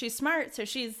 and she's smart, so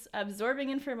she's absorbing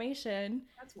information.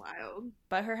 That's wild.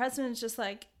 But her husband's just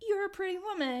like, you're a pretty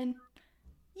woman,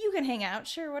 you can hang out,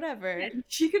 sure, whatever. Yeah,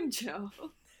 she can chill.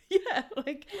 Yeah,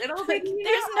 like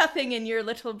there's nothing in your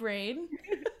little brain.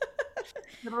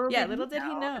 Little did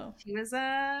he know. She was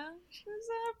a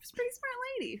pretty smart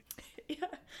lady.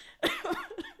 Yeah.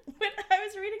 When I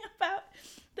was reading about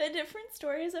the different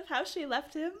stories of how she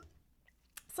left him,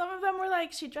 some of them were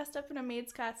like she dressed up in a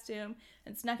maid's costume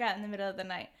and snuck out in the middle of the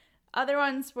night. Other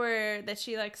ones were that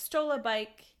she like stole a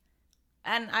bike,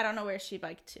 and I don't know where she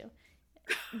biked to.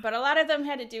 But a lot of them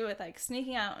had to do with like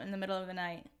sneaking out in the middle of the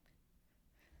night.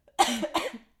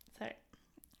 Sorry.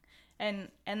 And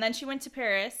then she went to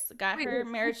Paris, got her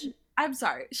marriage. I'm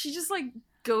sorry. She just like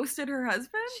ghosted her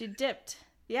husband? She dipped.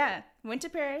 Yeah. Went to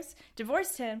Paris,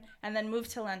 divorced him, and then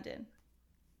moved to London.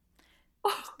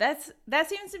 That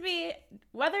seems to be,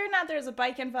 whether or not there's a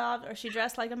bike involved or she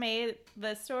dressed like a maid,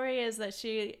 the story is that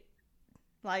she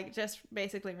like just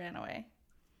basically ran away.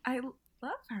 I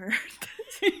love her.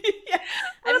 Yeah.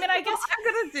 I mean, I guess I'm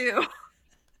gonna do.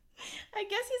 I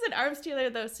guess he's an arms dealer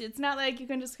though, so it's not like you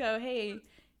can just go, hey,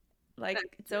 like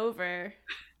it's over.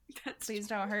 Please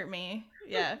don't hurt me.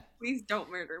 Yeah. Please don't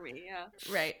murder me. Yeah.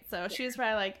 Right. So she was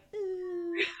probably like,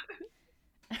 you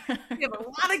have a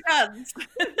lot of guns.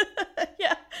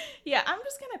 Yeah. I'm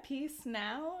just gonna peace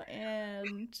now,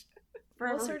 and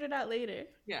we'll sort it out later.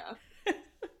 Yeah.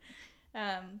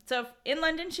 So in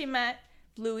London, she met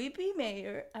Louis B.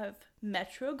 Mayer of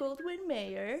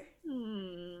Metro-Goldwyn-Mayer.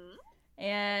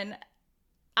 And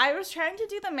I was trying to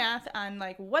do the math on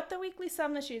like what the weekly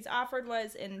sum that she's offered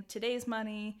was in today's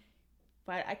money,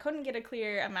 but I couldn't get a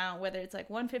clear amount, whether it's like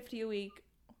 $150 a week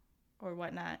or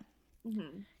whatnot.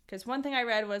 Because one thing I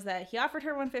read was that he offered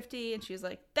her $150 and she was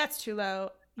like, that's too low,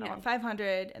 I want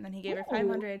 $500, and then he gave her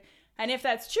 $500. And if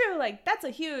that's true, like that's a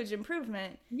huge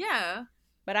improvement. Yeah.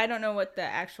 But I don't know what the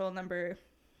actual number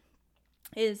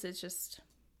is. It's just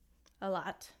a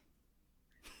lot.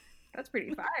 That's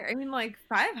pretty fire. I mean, like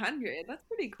 500. That's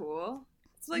pretty cool.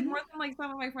 It's like more than like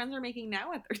some of my friends are making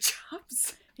now at their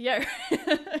jobs. Yeah.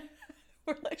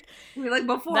 We're like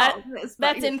before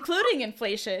that's including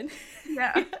inflation.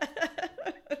 Yeah.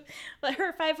 Like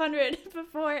her 500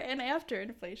 before and after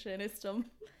inflation is still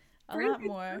a lot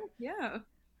more. Yeah.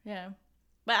 Yeah.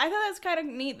 But I thought that was kind of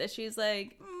neat that she's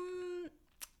like,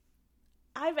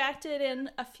 I've acted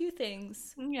in a few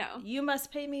things. Yeah. You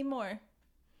must pay me more.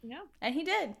 Yeah. And he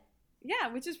did. Yeah,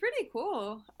 which is pretty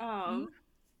cool.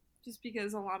 Just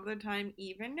because a lot of the time,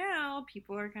 even now,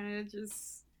 people are kind of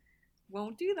just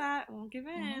won't do that, won't give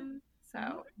in.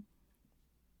 So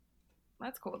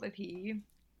that's cool that he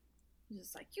is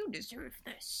just like, you deserve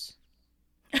this.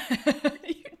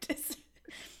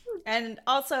 And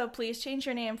also, please change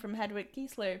your name from Hedwig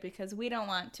Kiesler because we don't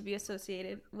want to be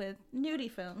associated with nudie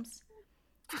films.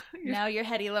 Now you're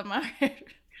Hedy Lamarr.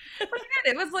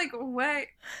 It was like, what?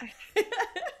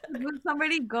 Was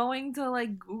somebody going to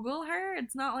like Google her?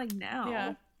 It's not like now.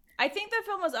 Yeah. I think the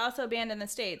film was also banned in the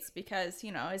States because,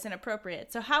 it's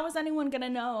inappropriate. So how was anyone going to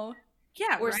know?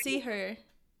 Yeah. Or see her?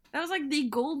 That was like the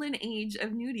golden age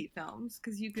of nudie films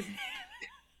because you could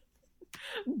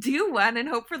do one and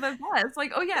hope for the best.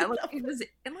 Like, oh yeah, like it was,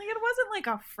 and like it wasn't like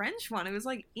a French one. It was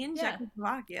like in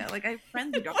Czechoslovakia. Like I have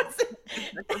friends who don't.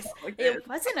 It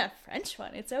wasn't a French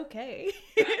one. It's okay.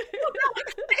 I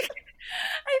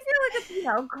feel like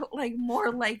it's like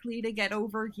more likely to get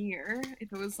over here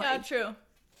if it was like true.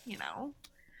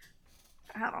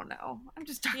 I don't know. I'm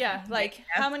just talking. Yeah, like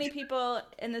how many people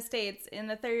in the States in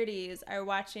the 30s are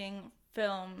watching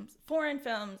foreign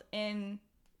films in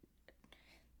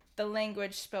the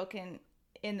language spoken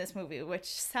in this movie, which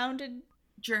sounded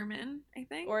German, I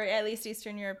think, or at least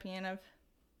Eastern European of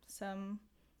some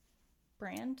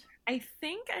brand. I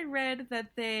think I read that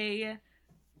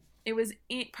it was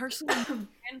partially and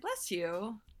bless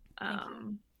you.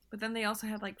 But then they also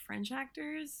had like French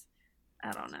actors.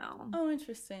 I don't know. Oh,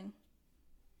 interesting.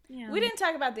 Yeah. We didn't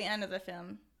talk about the end of the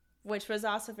film, which was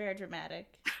also very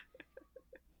dramatic.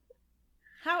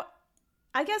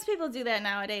 I guess people do that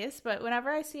nowadays, but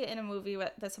whenever I see it in a movie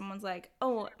that someone's like,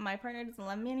 oh, my partner doesn't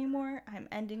love me anymore, I'm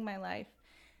ending my life,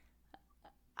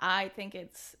 I think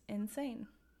it's insane.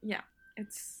 Yeah,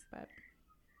 it's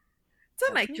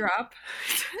a mic drop.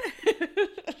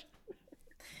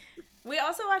 We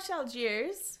also watched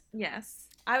Algiers. Yes.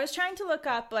 I was trying to look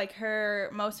up like her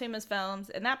most famous films,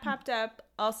 and that popped up.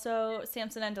 Also,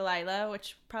 Samson and Delilah,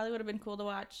 which probably would have been cool to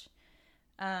watch.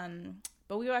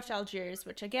 But we watched Algiers,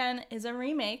 which again is a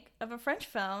remake of a French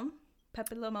film,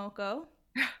 Pepe Le Moko.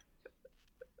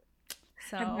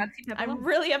 So I'm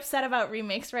really upset about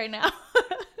remakes right now.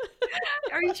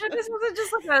 Are you sure this wasn't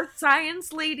just like a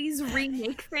Science Ladies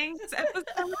remake thing this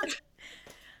episode?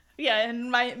 Yeah,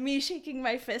 and me shaking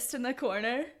my fist in the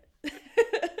corner.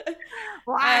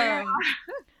 Wow.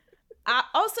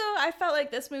 I felt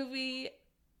like this movie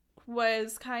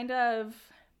was kind of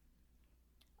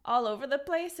all over the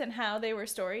place in how they were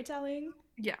storytelling.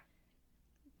 Yeah.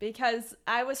 Because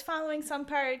I was following some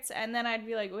parts and then I'd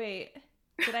be like, wait,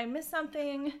 did I miss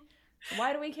something?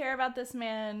 Why do we care about this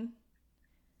man?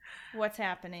 What's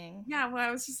happening? Yeah, well,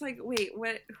 I was just like, wait,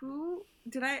 who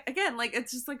did I, again, like,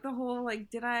 it's just like the whole, like,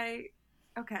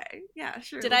 okay, yeah,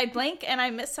 sure. Did I blink and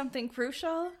I missed something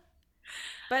crucial?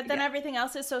 But then everything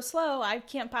else is so slow, I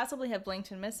can't possibly have blinked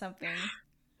and missed something.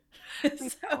 I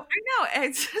know,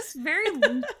 it's just very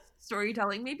loose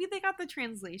storytelling. Maybe they got the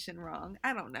translation wrong.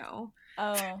 I don't know.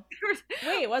 Oh.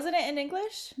 Wait, wasn't it in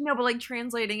English? No, but like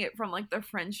translating it from like the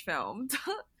French film to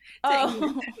I was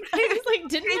like,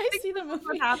 didn't I see the movie?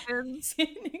 What happens in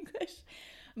English?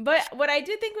 But what I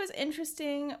did think was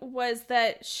interesting was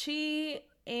that she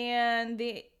and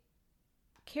the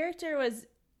character was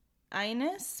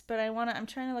Ines, but I'm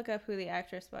trying to look up who the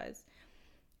actress was.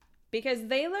 Because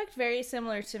they looked very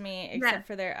similar to me, except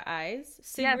for their eyes.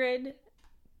 Sigrid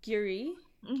Gury.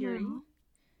 Mm-hmm.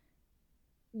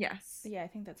 Yes. Yeah, I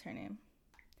think that's her name.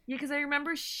 Yeah, because I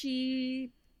remember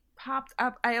she popped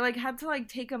up. I like had to like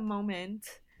take a moment.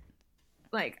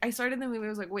 Like I started the movie, I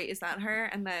was like, wait, is that her?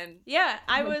 And then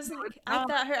I was like, I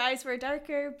thought her eyes were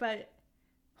darker, but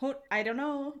I don't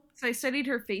know. So I studied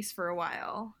her face for a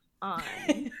while.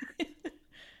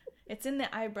 It's in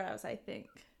the eyebrows, I think.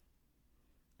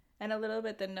 And a little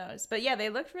bit the nose. But yeah, they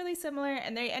looked really similar.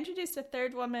 And they introduced a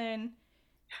third woman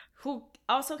who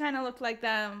also kind of looked like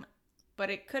them.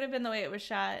 But it could have been the way it was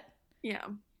shot. Yeah.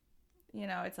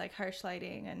 It's like harsh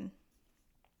lighting. And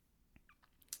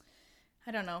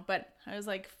I don't know. But I was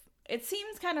like, it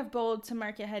seems kind of bold to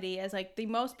market Hetty as like the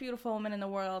most beautiful woman in the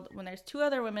world when there's two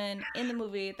other women in the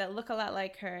movie that look a lot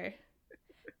like her.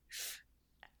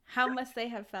 How must they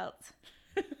have felt?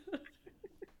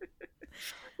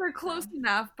 They're close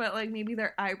enough, but like maybe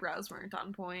their eyebrows weren't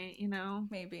on point, you know?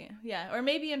 Maybe, yeah. Or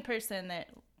maybe in person that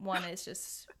one is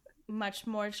just much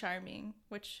more charming,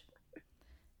 which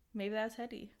maybe that's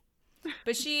Hetty.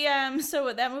 But she,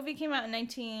 so that movie came out in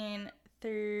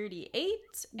 1938,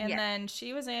 and then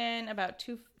she was in about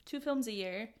two films a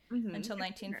year until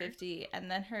 1950, and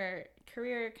then her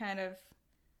career kind of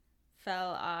fell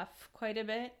off quite a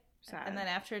bit. Sad. And then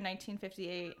after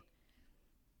 1958,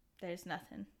 there's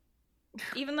nothing.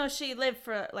 Even though she lived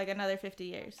for like another 50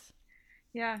 years.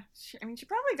 Yeah, she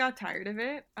probably got tired of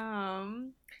it.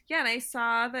 Yeah, and I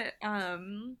saw that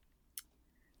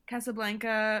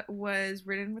Casablanca was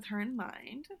written with her in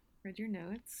mind. Read your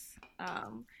notes.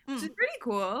 Which is pretty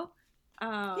cool.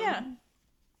 Yeah.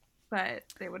 But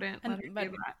they wouldn't let her do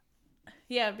that.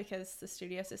 Yeah, because the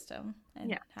studio system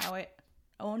and how it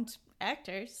owned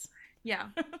actors. Yeah,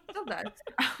 still does,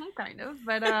 kind of.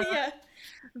 But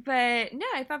but no,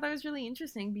 I thought that was really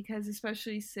interesting because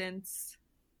especially since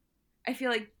I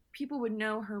feel like people would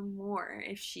know her more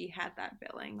if she had that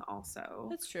billing also.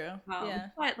 That's true. Yeah.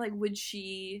 But like, would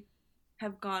she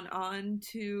have gone on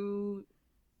to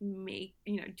make,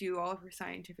 do all of her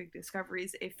scientific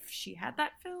discoveries if she had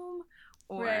that film?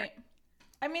 Or... Right.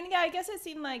 I mean, yeah, I guess it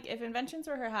seemed like if inventions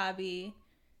were her hobby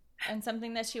and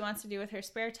something that she wants to do with her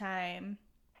spare time,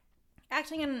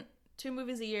 acting in 2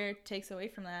 movies a year takes away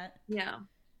from that. Yeah.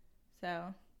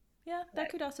 So, yeah, that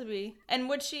could also be. And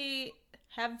would she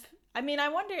have... I mean, I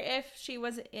wonder if she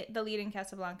was the lead in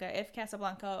Casablanca, if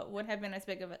Casablanca would have been as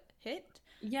big of a hit.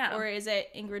 Yeah. Or is it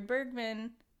Ingrid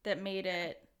Bergman that made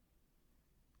it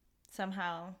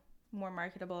somehow more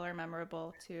marketable or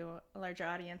memorable to a larger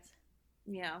audience?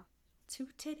 Yeah. To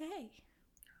today.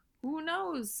 Who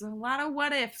knows? A lot of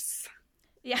what ifs.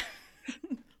 Yeah.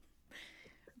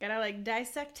 Gotta like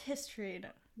dissect history.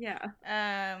 Yeah.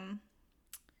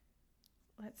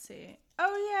 Let's see.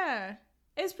 Oh yeah,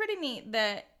 it's pretty neat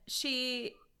that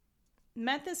she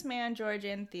met this man George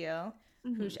Antheil,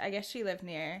 who I guess she lived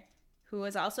near, who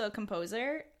was also a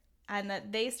composer, and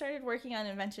that they started working on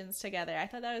inventions together. I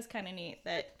thought that was kind of neat.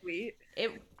 That sweet.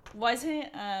 It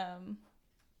wasn't.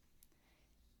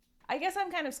 I guess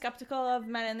I'm kind of skeptical of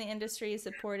men in the industry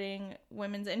supporting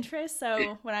women's interests.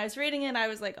 So when I was reading it, I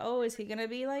was like, oh, is he going to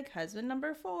be like husband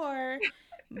number 4?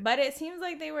 But it seems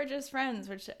like they were just friends,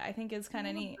 which I think is kind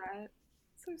of neat. That.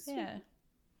 So sweet. Yeah.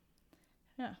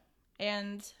 Yeah.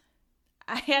 And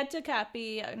I had to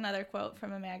copy another quote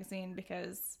from a magazine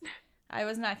because I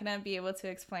was not going to be able to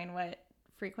explain what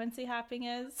frequency hopping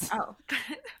is. Oh,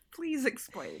 please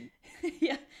explain.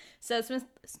 Yeah. So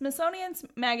Smithsonian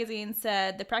Magazine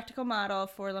said the practical model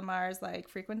for Lamar's like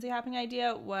frequency hopping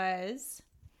idea was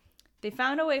they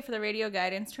found a way for the radio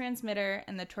guidance transmitter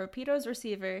and the torpedo's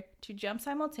receiver to jump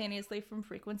simultaneously from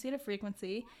frequency to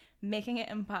frequency, making it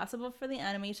impossible for the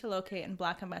enemy to locate and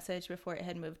block a message before it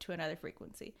had moved to another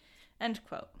frequency. End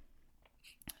quote.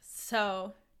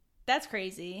 So that's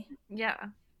crazy. Yeah.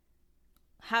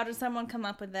 How does someone come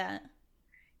up with that?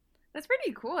 That's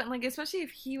pretty cool. And like, especially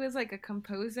if he was like a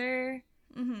composer,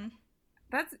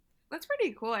 that's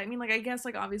pretty cool. I mean, like, I guess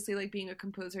like obviously like being a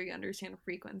composer, you understand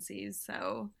frequencies,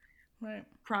 so right.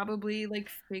 Probably like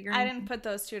figuring. I didn't put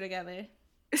those two together.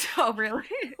 Oh, really?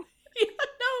 Yeah,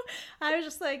 no. I was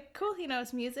just like, cool. He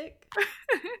knows music.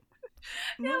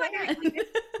 Yeah, like I feel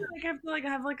like I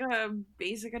have like a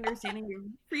basic understanding of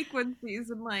frequencies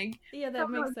and like that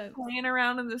makes sense. Playing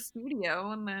around in the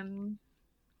studio and then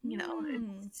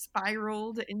it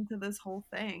spiraled into this whole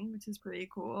thing, which is pretty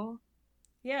cool.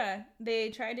 Yeah, they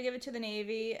tried to give it to the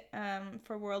Navy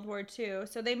for World War II,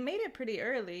 so they made it pretty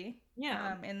early.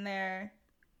 Yeah, in their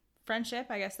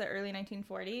friendship, I guess the early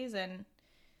 1940s, and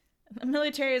the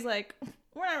military is like,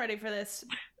 we're not ready for this.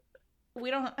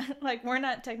 We don't we're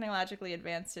not technologically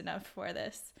advanced enough for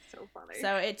this. So funny.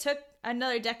 So it took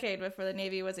another decade before the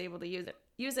Navy was able to use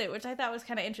it, which I thought was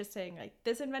kind of interesting. Like,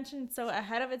 this invention is so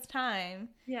ahead of its time.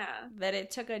 Yeah. That it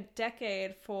took a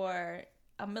decade for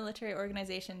a military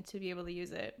organization to be able to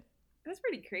use it. That's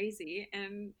pretty crazy.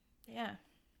 And yeah.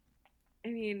 I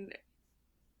mean,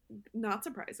 not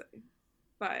surprising.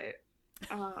 But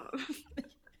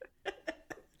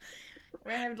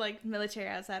we're gonna have like military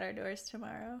outside our doors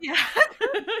tomorrow. Yeah.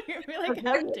 You're gonna be like,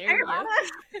 how dare you? I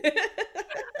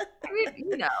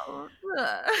mean,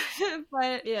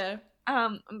 but yeah. I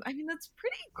mean, that's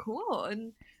pretty cool,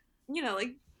 and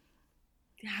like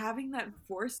having that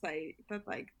foresight that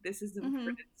like this is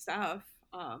important stuff.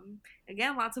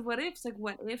 Again, lots of what ifs. Like,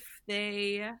 what if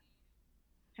they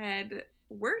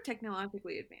were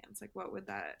technologically advanced, like what would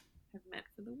that have meant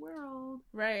for the world?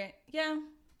 Right. Yeah,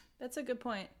 that's a good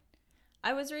point.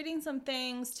 I was reading some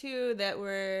things too that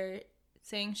were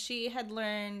saying she had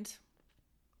learned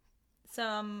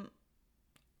some,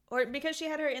 or because she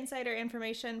had her insider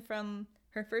information from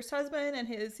her first husband and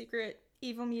his secret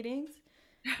evil meetings,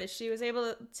 that she was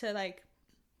able to like,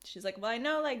 she's like, well, I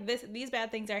know like these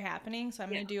bad things are happening, so I'm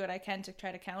gonna do what I can to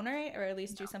try to counter it, or at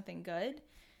least do something good,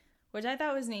 which I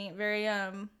thought was neat. Very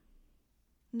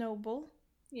noble.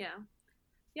 Yeah.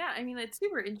 Yeah, I mean, it's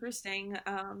super interesting,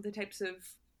 the types of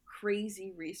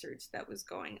crazy research that was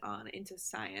going on into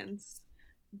science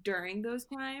during those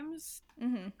times.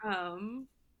 Mm-hmm.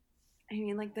 I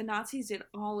mean, like the Nazis did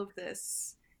all of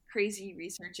this crazy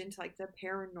research into like the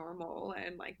paranormal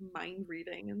and like mind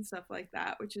reading and stuff like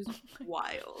that, which is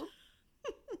wild.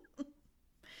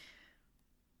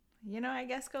 I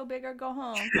guess go big or go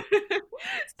home.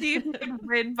 See if you can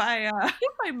win by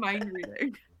by mind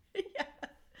reading.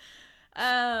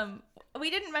 Yeah. We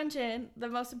didn't mention the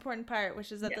most important part,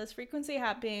 which is that this frequency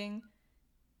hopping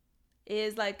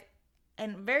is like a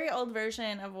very old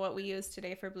version of what we use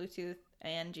today for Bluetooth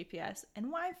and GPS and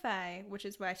Wi-Fi, which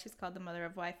is why she's called the mother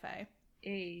of Wi-Fi.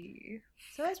 Hey.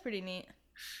 So that's pretty neat.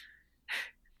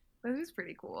 That is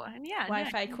pretty cool. And yeah,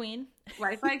 Wi-Fi queen.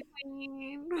 Wi-Fi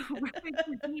queen. Wi-Fi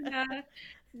Christina,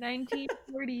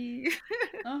 1940.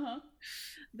 Uh-huh.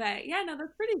 But yeah, no,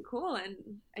 that's pretty cool. And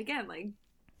again, like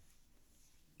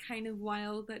kind of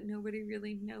wild that nobody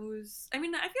really knows. I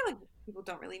mean, I feel like people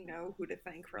don't really know who to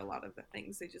thank for a lot of the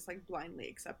things. They just like blindly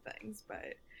accept things.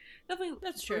 But definitely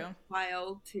that's true.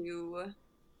 Wild to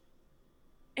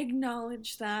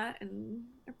acknowledge that and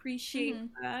appreciate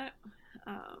that.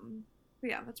 But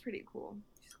yeah, that's pretty cool.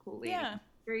 She's a cool lady. Yeah.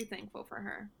 Very thankful for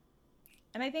her.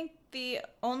 And I think the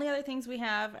only other things we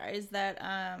have is that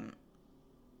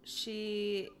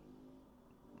she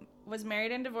was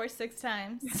married and divorced 6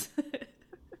 times.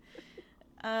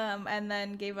 And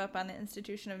then gave up on the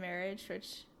institution of marriage,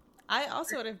 which I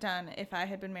also would have done if I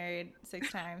had been married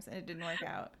 6 times and it didn't work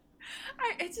out.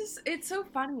 It's so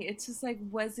funny. It's just like,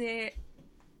 was it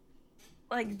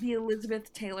like the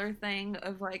Elizabeth Taylor thing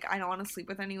of like, I don't want to sleep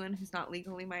with anyone who's not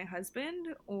legally my husband,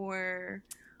 or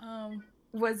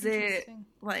was it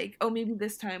like, oh, maybe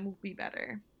this time will be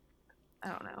better? I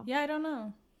don't know. Yeah, I don't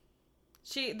know.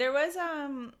 There was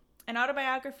an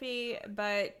autobiography,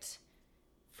 but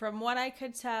from what I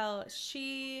could tell,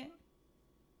 she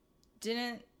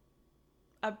didn't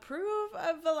approve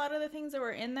of a lot of the things that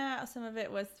were in that. Some of it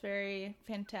was very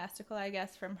fantastical, I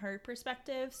guess, from her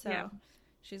perspective. So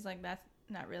she's like, that's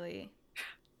not really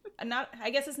I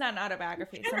guess it's not an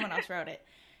autobiography. Someone else wrote it.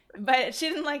 But she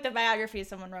didn't like the biography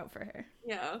someone wrote for her.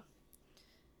 Yeah.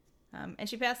 And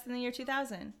she passed in the year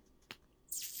 2000.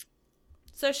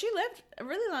 So she lived a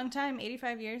really long time,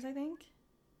 85 years, I think.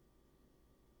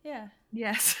 Yeah.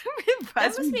 Yes.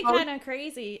 That must be kind of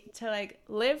crazy to like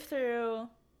live through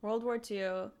World War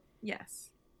II.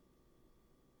 Yes.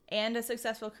 And a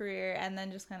successful career, and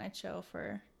then just kind of chill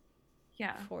for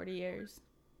 40 years.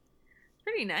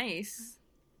 Pretty nice.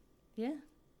 Yeah.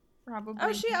 Probably.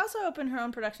 Oh, she also opened her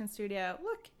own production studio.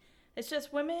 Look, it's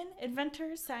just women,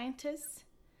 inventors, scientists.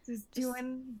 Just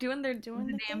doing the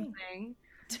damn thing.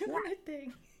 Doing their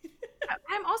thing.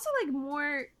 I'm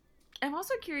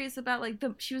also curious about like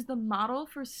she was the model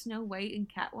for Snow White and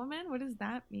Catwoman. What does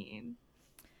that mean?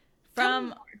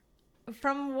 From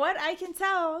what I can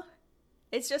tell,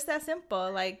 it's just that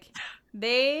simple. Like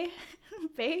they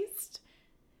based.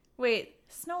 Wait,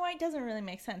 Snow White doesn't really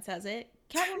make sense, does it?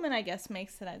 Catwoman, I guess,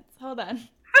 makes sense. Hold on.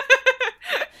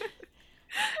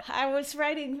 I was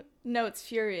writing notes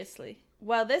furiously.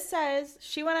 Well, this says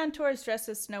she went on tours dressed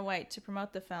as Snow White to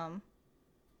promote the film.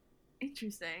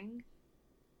 Interesting.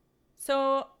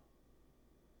 So,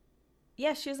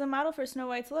 yeah, she was a model for Snow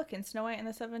White's look in Snow White and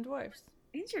the Seven Dwarfs.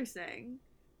 Interesting.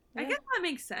 Yeah. I guess that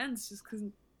makes sense, just because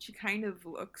she kind of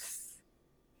looks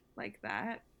like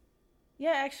that.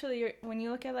 Yeah, actually, when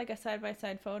you look at like a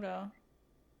side-by-side photo,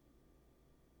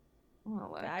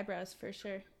 the eyebrows for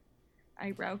sure.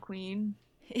 Eyebrow queen.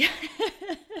 Yeah.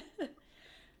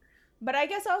 But I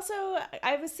guess also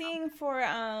I was seeing for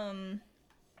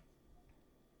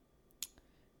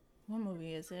what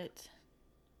movie is it?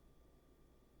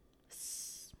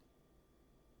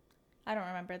 I don't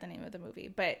remember the name of the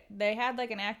movie, but they had like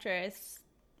an actress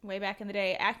way back in the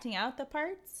day acting out the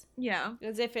parts. Yeah.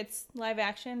 As if it's live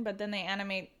action, but then they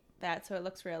animate that so it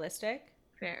looks realistic.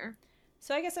 Fair.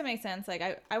 So I guess that makes sense.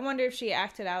 Like I wonder if she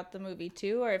acted out the movie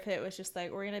too, or if it was just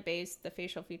like, we're going to base the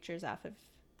facial features off of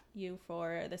you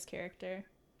for this character.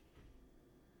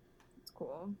 That's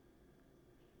cool.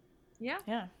 Yeah.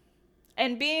 Yeah.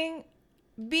 And being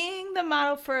the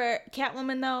model for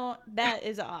Catwoman, though, that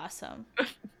is awesome.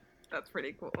 That's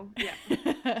pretty cool. Yeah.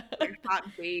 Like hot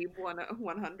babe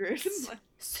 100.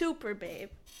 Super babe.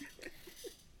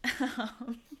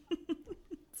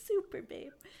 Super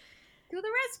babe. To the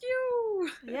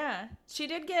rescue! Yeah. She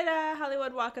did get a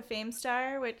Hollywood Walk of Fame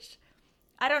star, which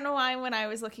I don't know why when I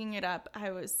was looking it up,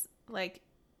 I was like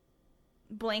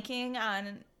blanking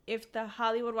on if the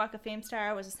Hollywood Walk of Fame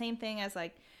star was the same thing as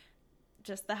like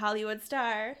just the Hollywood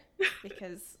star,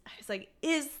 because I was like,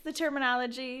 is the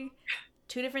terminology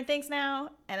two different things now?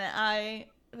 And I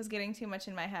was getting too much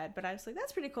in my head, but I was like,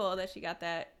 that's pretty cool that she got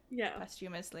that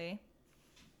posthumously.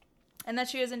 And that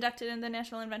she was inducted in the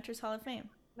National Inventors Hall of Fame.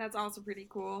 That's also pretty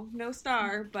cool. No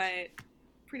star, but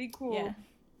pretty cool.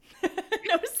 Yeah.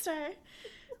 No star.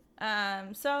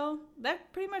 So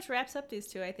that pretty much wraps up these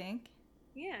two, I think.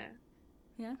 Yeah.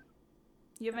 Yeah.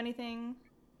 You have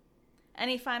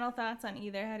any final thoughts on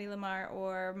either Hedy Lamarr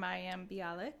or Mayim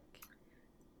Bialik?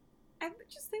 I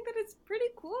just think that it's pretty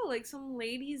cool. Like, some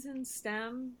ladies in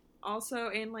STEM, also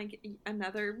in, like,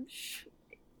 another,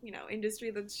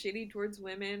 industry that's shitty towards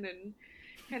women and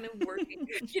kind of working,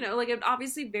 like,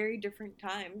 obviously very different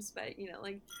times, but,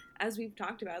 like, as we've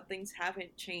talked about, things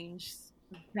haven't changed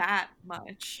that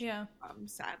much. Yeah.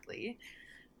 Sadly.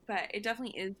 But it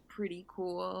definitely is pretty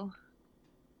cool.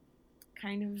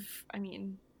 Kind of, I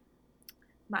mean,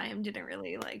 Mayim didn't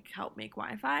really, like, help make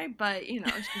Wi-Fi, but, she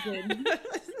did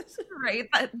write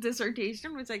that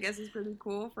dissertation, which I guess is pretty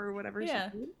cool for whatever she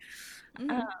did.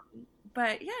 Mm-hmm.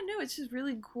 But, yeah, no, it's just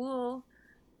really cool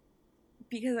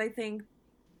because I think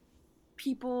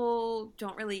people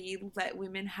don't really let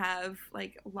women have,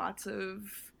 like, lots of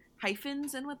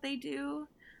hyphens in what they do,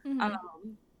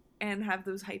 and have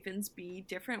those hyphens be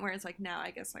different, whereas, like, now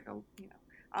I guess, like,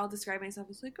 I'll describe myself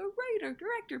as, like, a writer,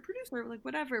 director, producer, like,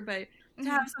 whatever, but to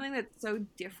have something that's so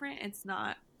different, it's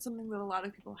not something that a lot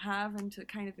of people have, and to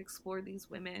kind of explore these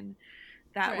women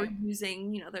that were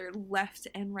using, their left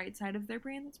and right side of their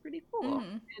brain, that's pretty cool,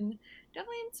 and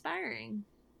definitely inspiring.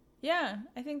 Yeah,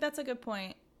 I think that's a good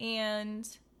point, and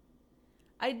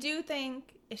I do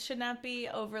think it should not be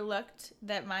overlooked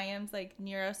that Mayim's, like,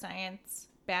 neuroscience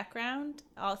background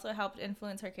also helped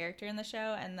influence her character in the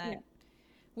show, and that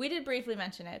we did briefly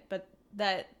mention it, but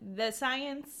that the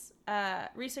science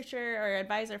researcher or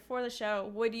advisor for the show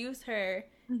would use her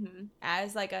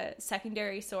as, like, a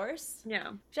secondary source. Yeah.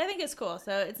 Which I think is cool.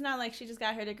 So it's not like she just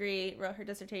got her degree, wrote her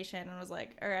dissertation, and was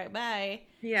like, all right, bye.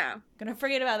 Yeah. Gonna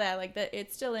forget about that. Like, that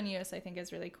it's still in use, I think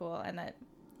is really cool. And that,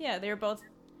 they're both,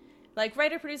 like,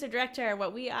 writer, producer, director,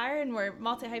 what we are, and we're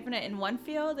multi-hyphenate in one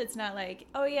field. It's not like,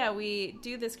 oh, yeah, we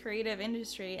do this creative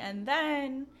industry, and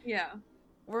then... Yeah.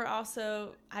 We're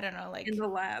also, I don't know, like... in the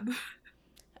lab.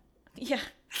 Yeah.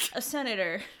 A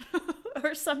senator.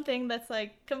 Or something that's,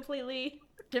 like, completely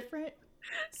different.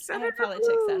 Senator I have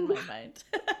politics on my mind.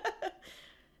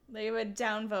 They would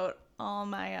downvote all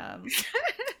my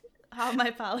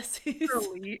policies.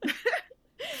 Elite.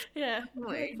 Yeah.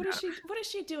 Like, what is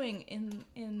she doing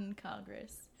in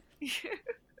Congress?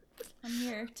 I'm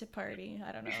here to party.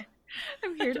 I don't know.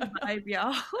 I'm here to vibe,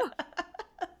 y'all.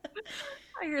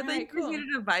 I heard that you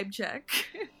needed a vibe check.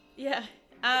 Yeah.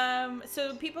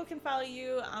 So people can follow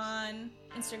you on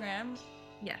Instagram.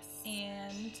 Yes.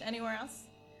 And anywhere else?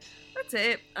 That's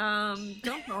it.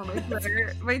 Don't follow my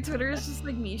Twitter. My Twitter is just,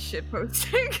 like, me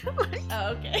shitposting. Like,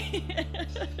 oh, okay.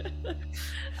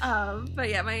 But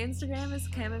yeah, my Instagram is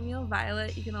Chamomile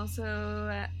Violet. You can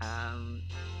also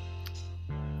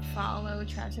follow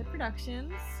Trashhead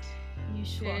Productions. You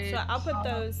should. Cool. So I'll put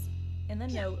those in the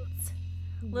notes.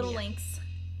 Little links.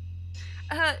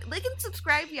 Like and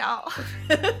subscribe, y'all.